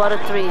 It's 2 out of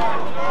 3.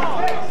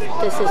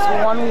 This is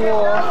one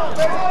wall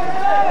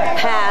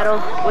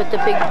paddle with the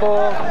big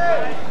ball.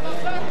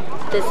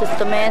 This is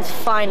the men's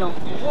final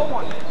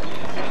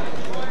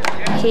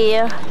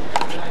here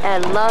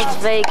at Las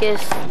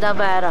Vegas,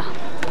 Nevada.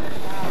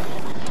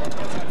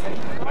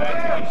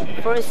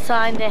 First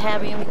time they're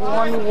having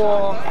one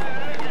wall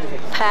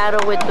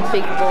paddle with the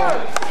big ball.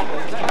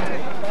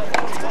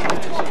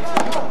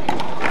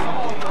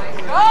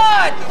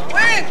 Good!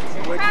 Win!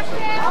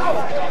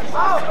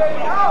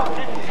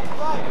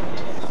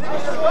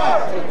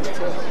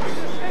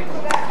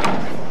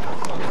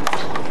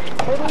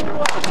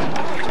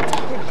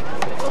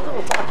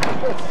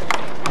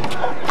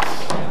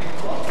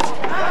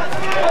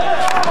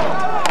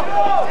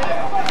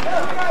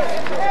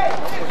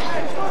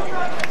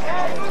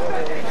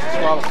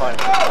 Disqualified.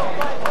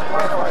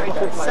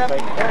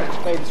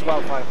 Spade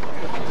disqualified.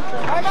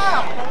 Time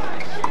out!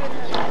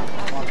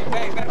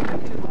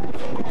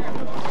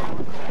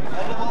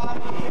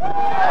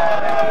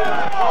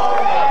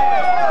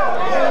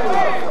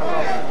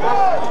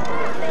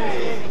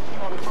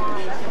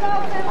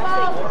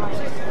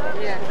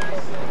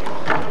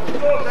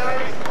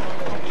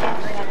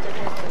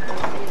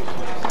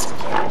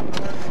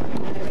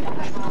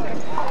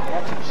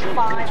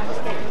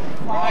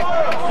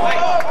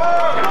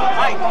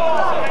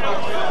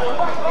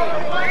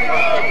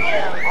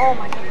 Oh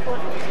my God.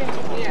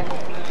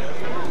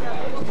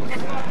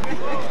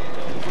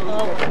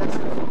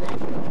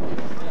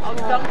 I'll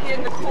dunk you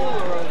in the cooler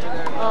over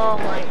there. Oh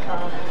my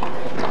God.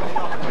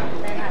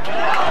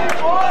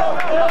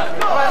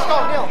 Let's go,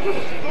 Neil.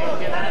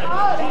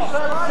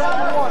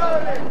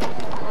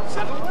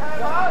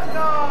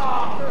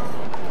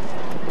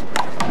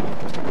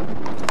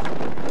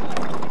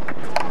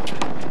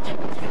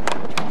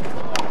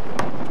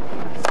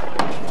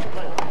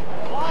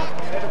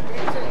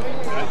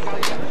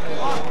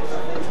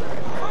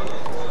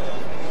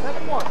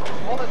 7-1.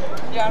 Hold it.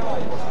 Yeah, I know.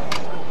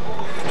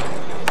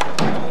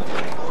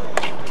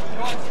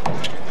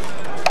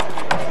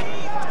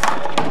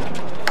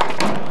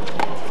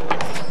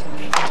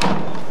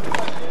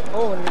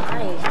 Oh,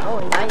 nice. Oh,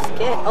 nice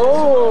kick.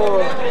 Oh.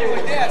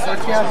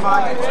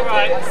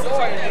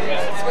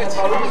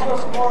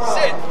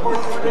 Sit.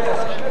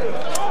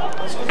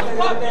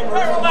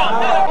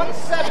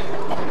 1-7.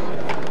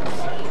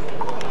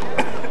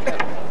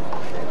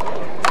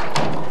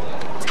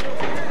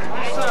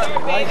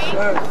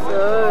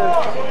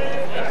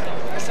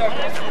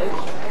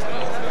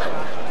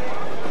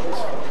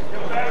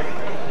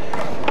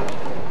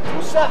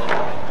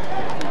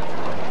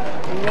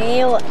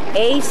 Neil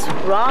Ace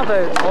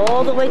Robert,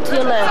 all the way to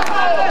your left.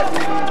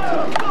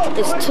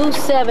 It's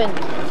 2-7,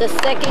 the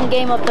second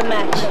game of the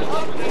match.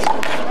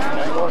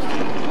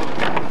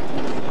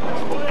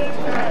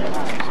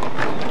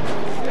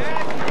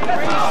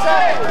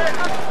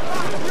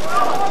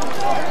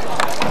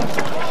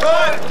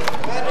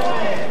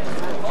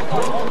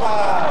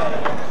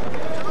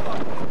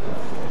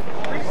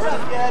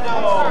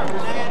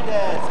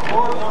 Hernandez,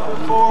 court number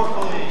 4,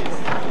 please.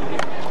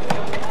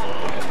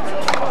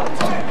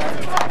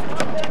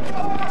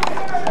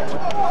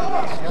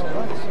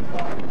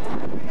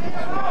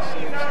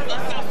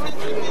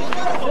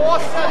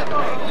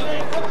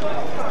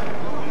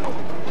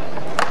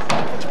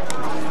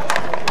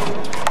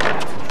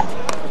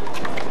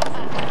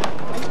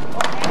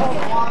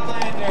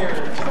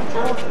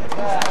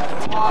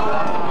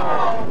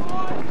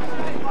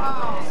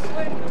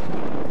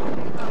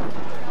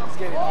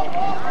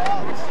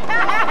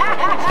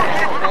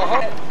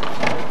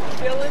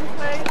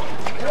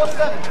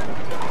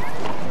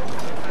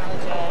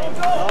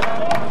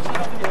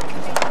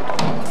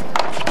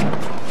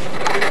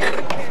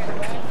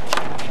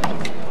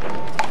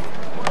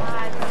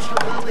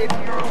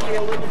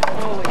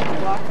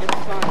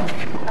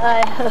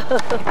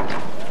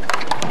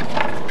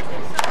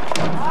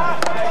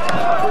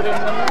 Put in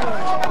the middle.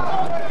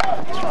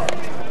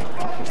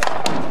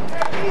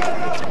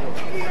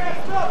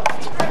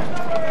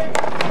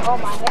 Oh,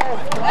 my hair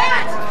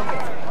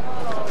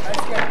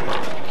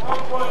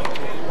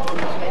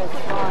is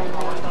flying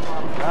now.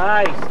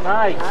 Nice,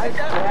 nice. Nice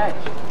catch.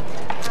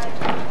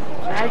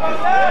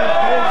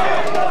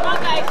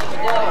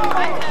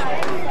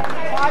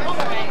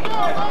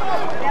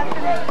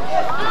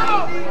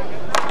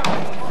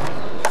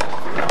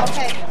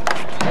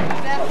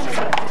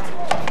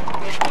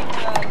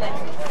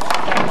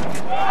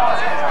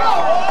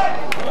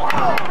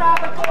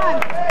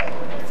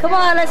 Come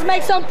on, let's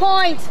make some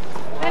points.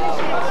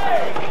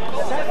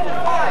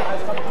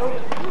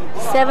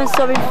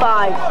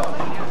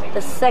 7-5.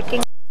 The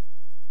second.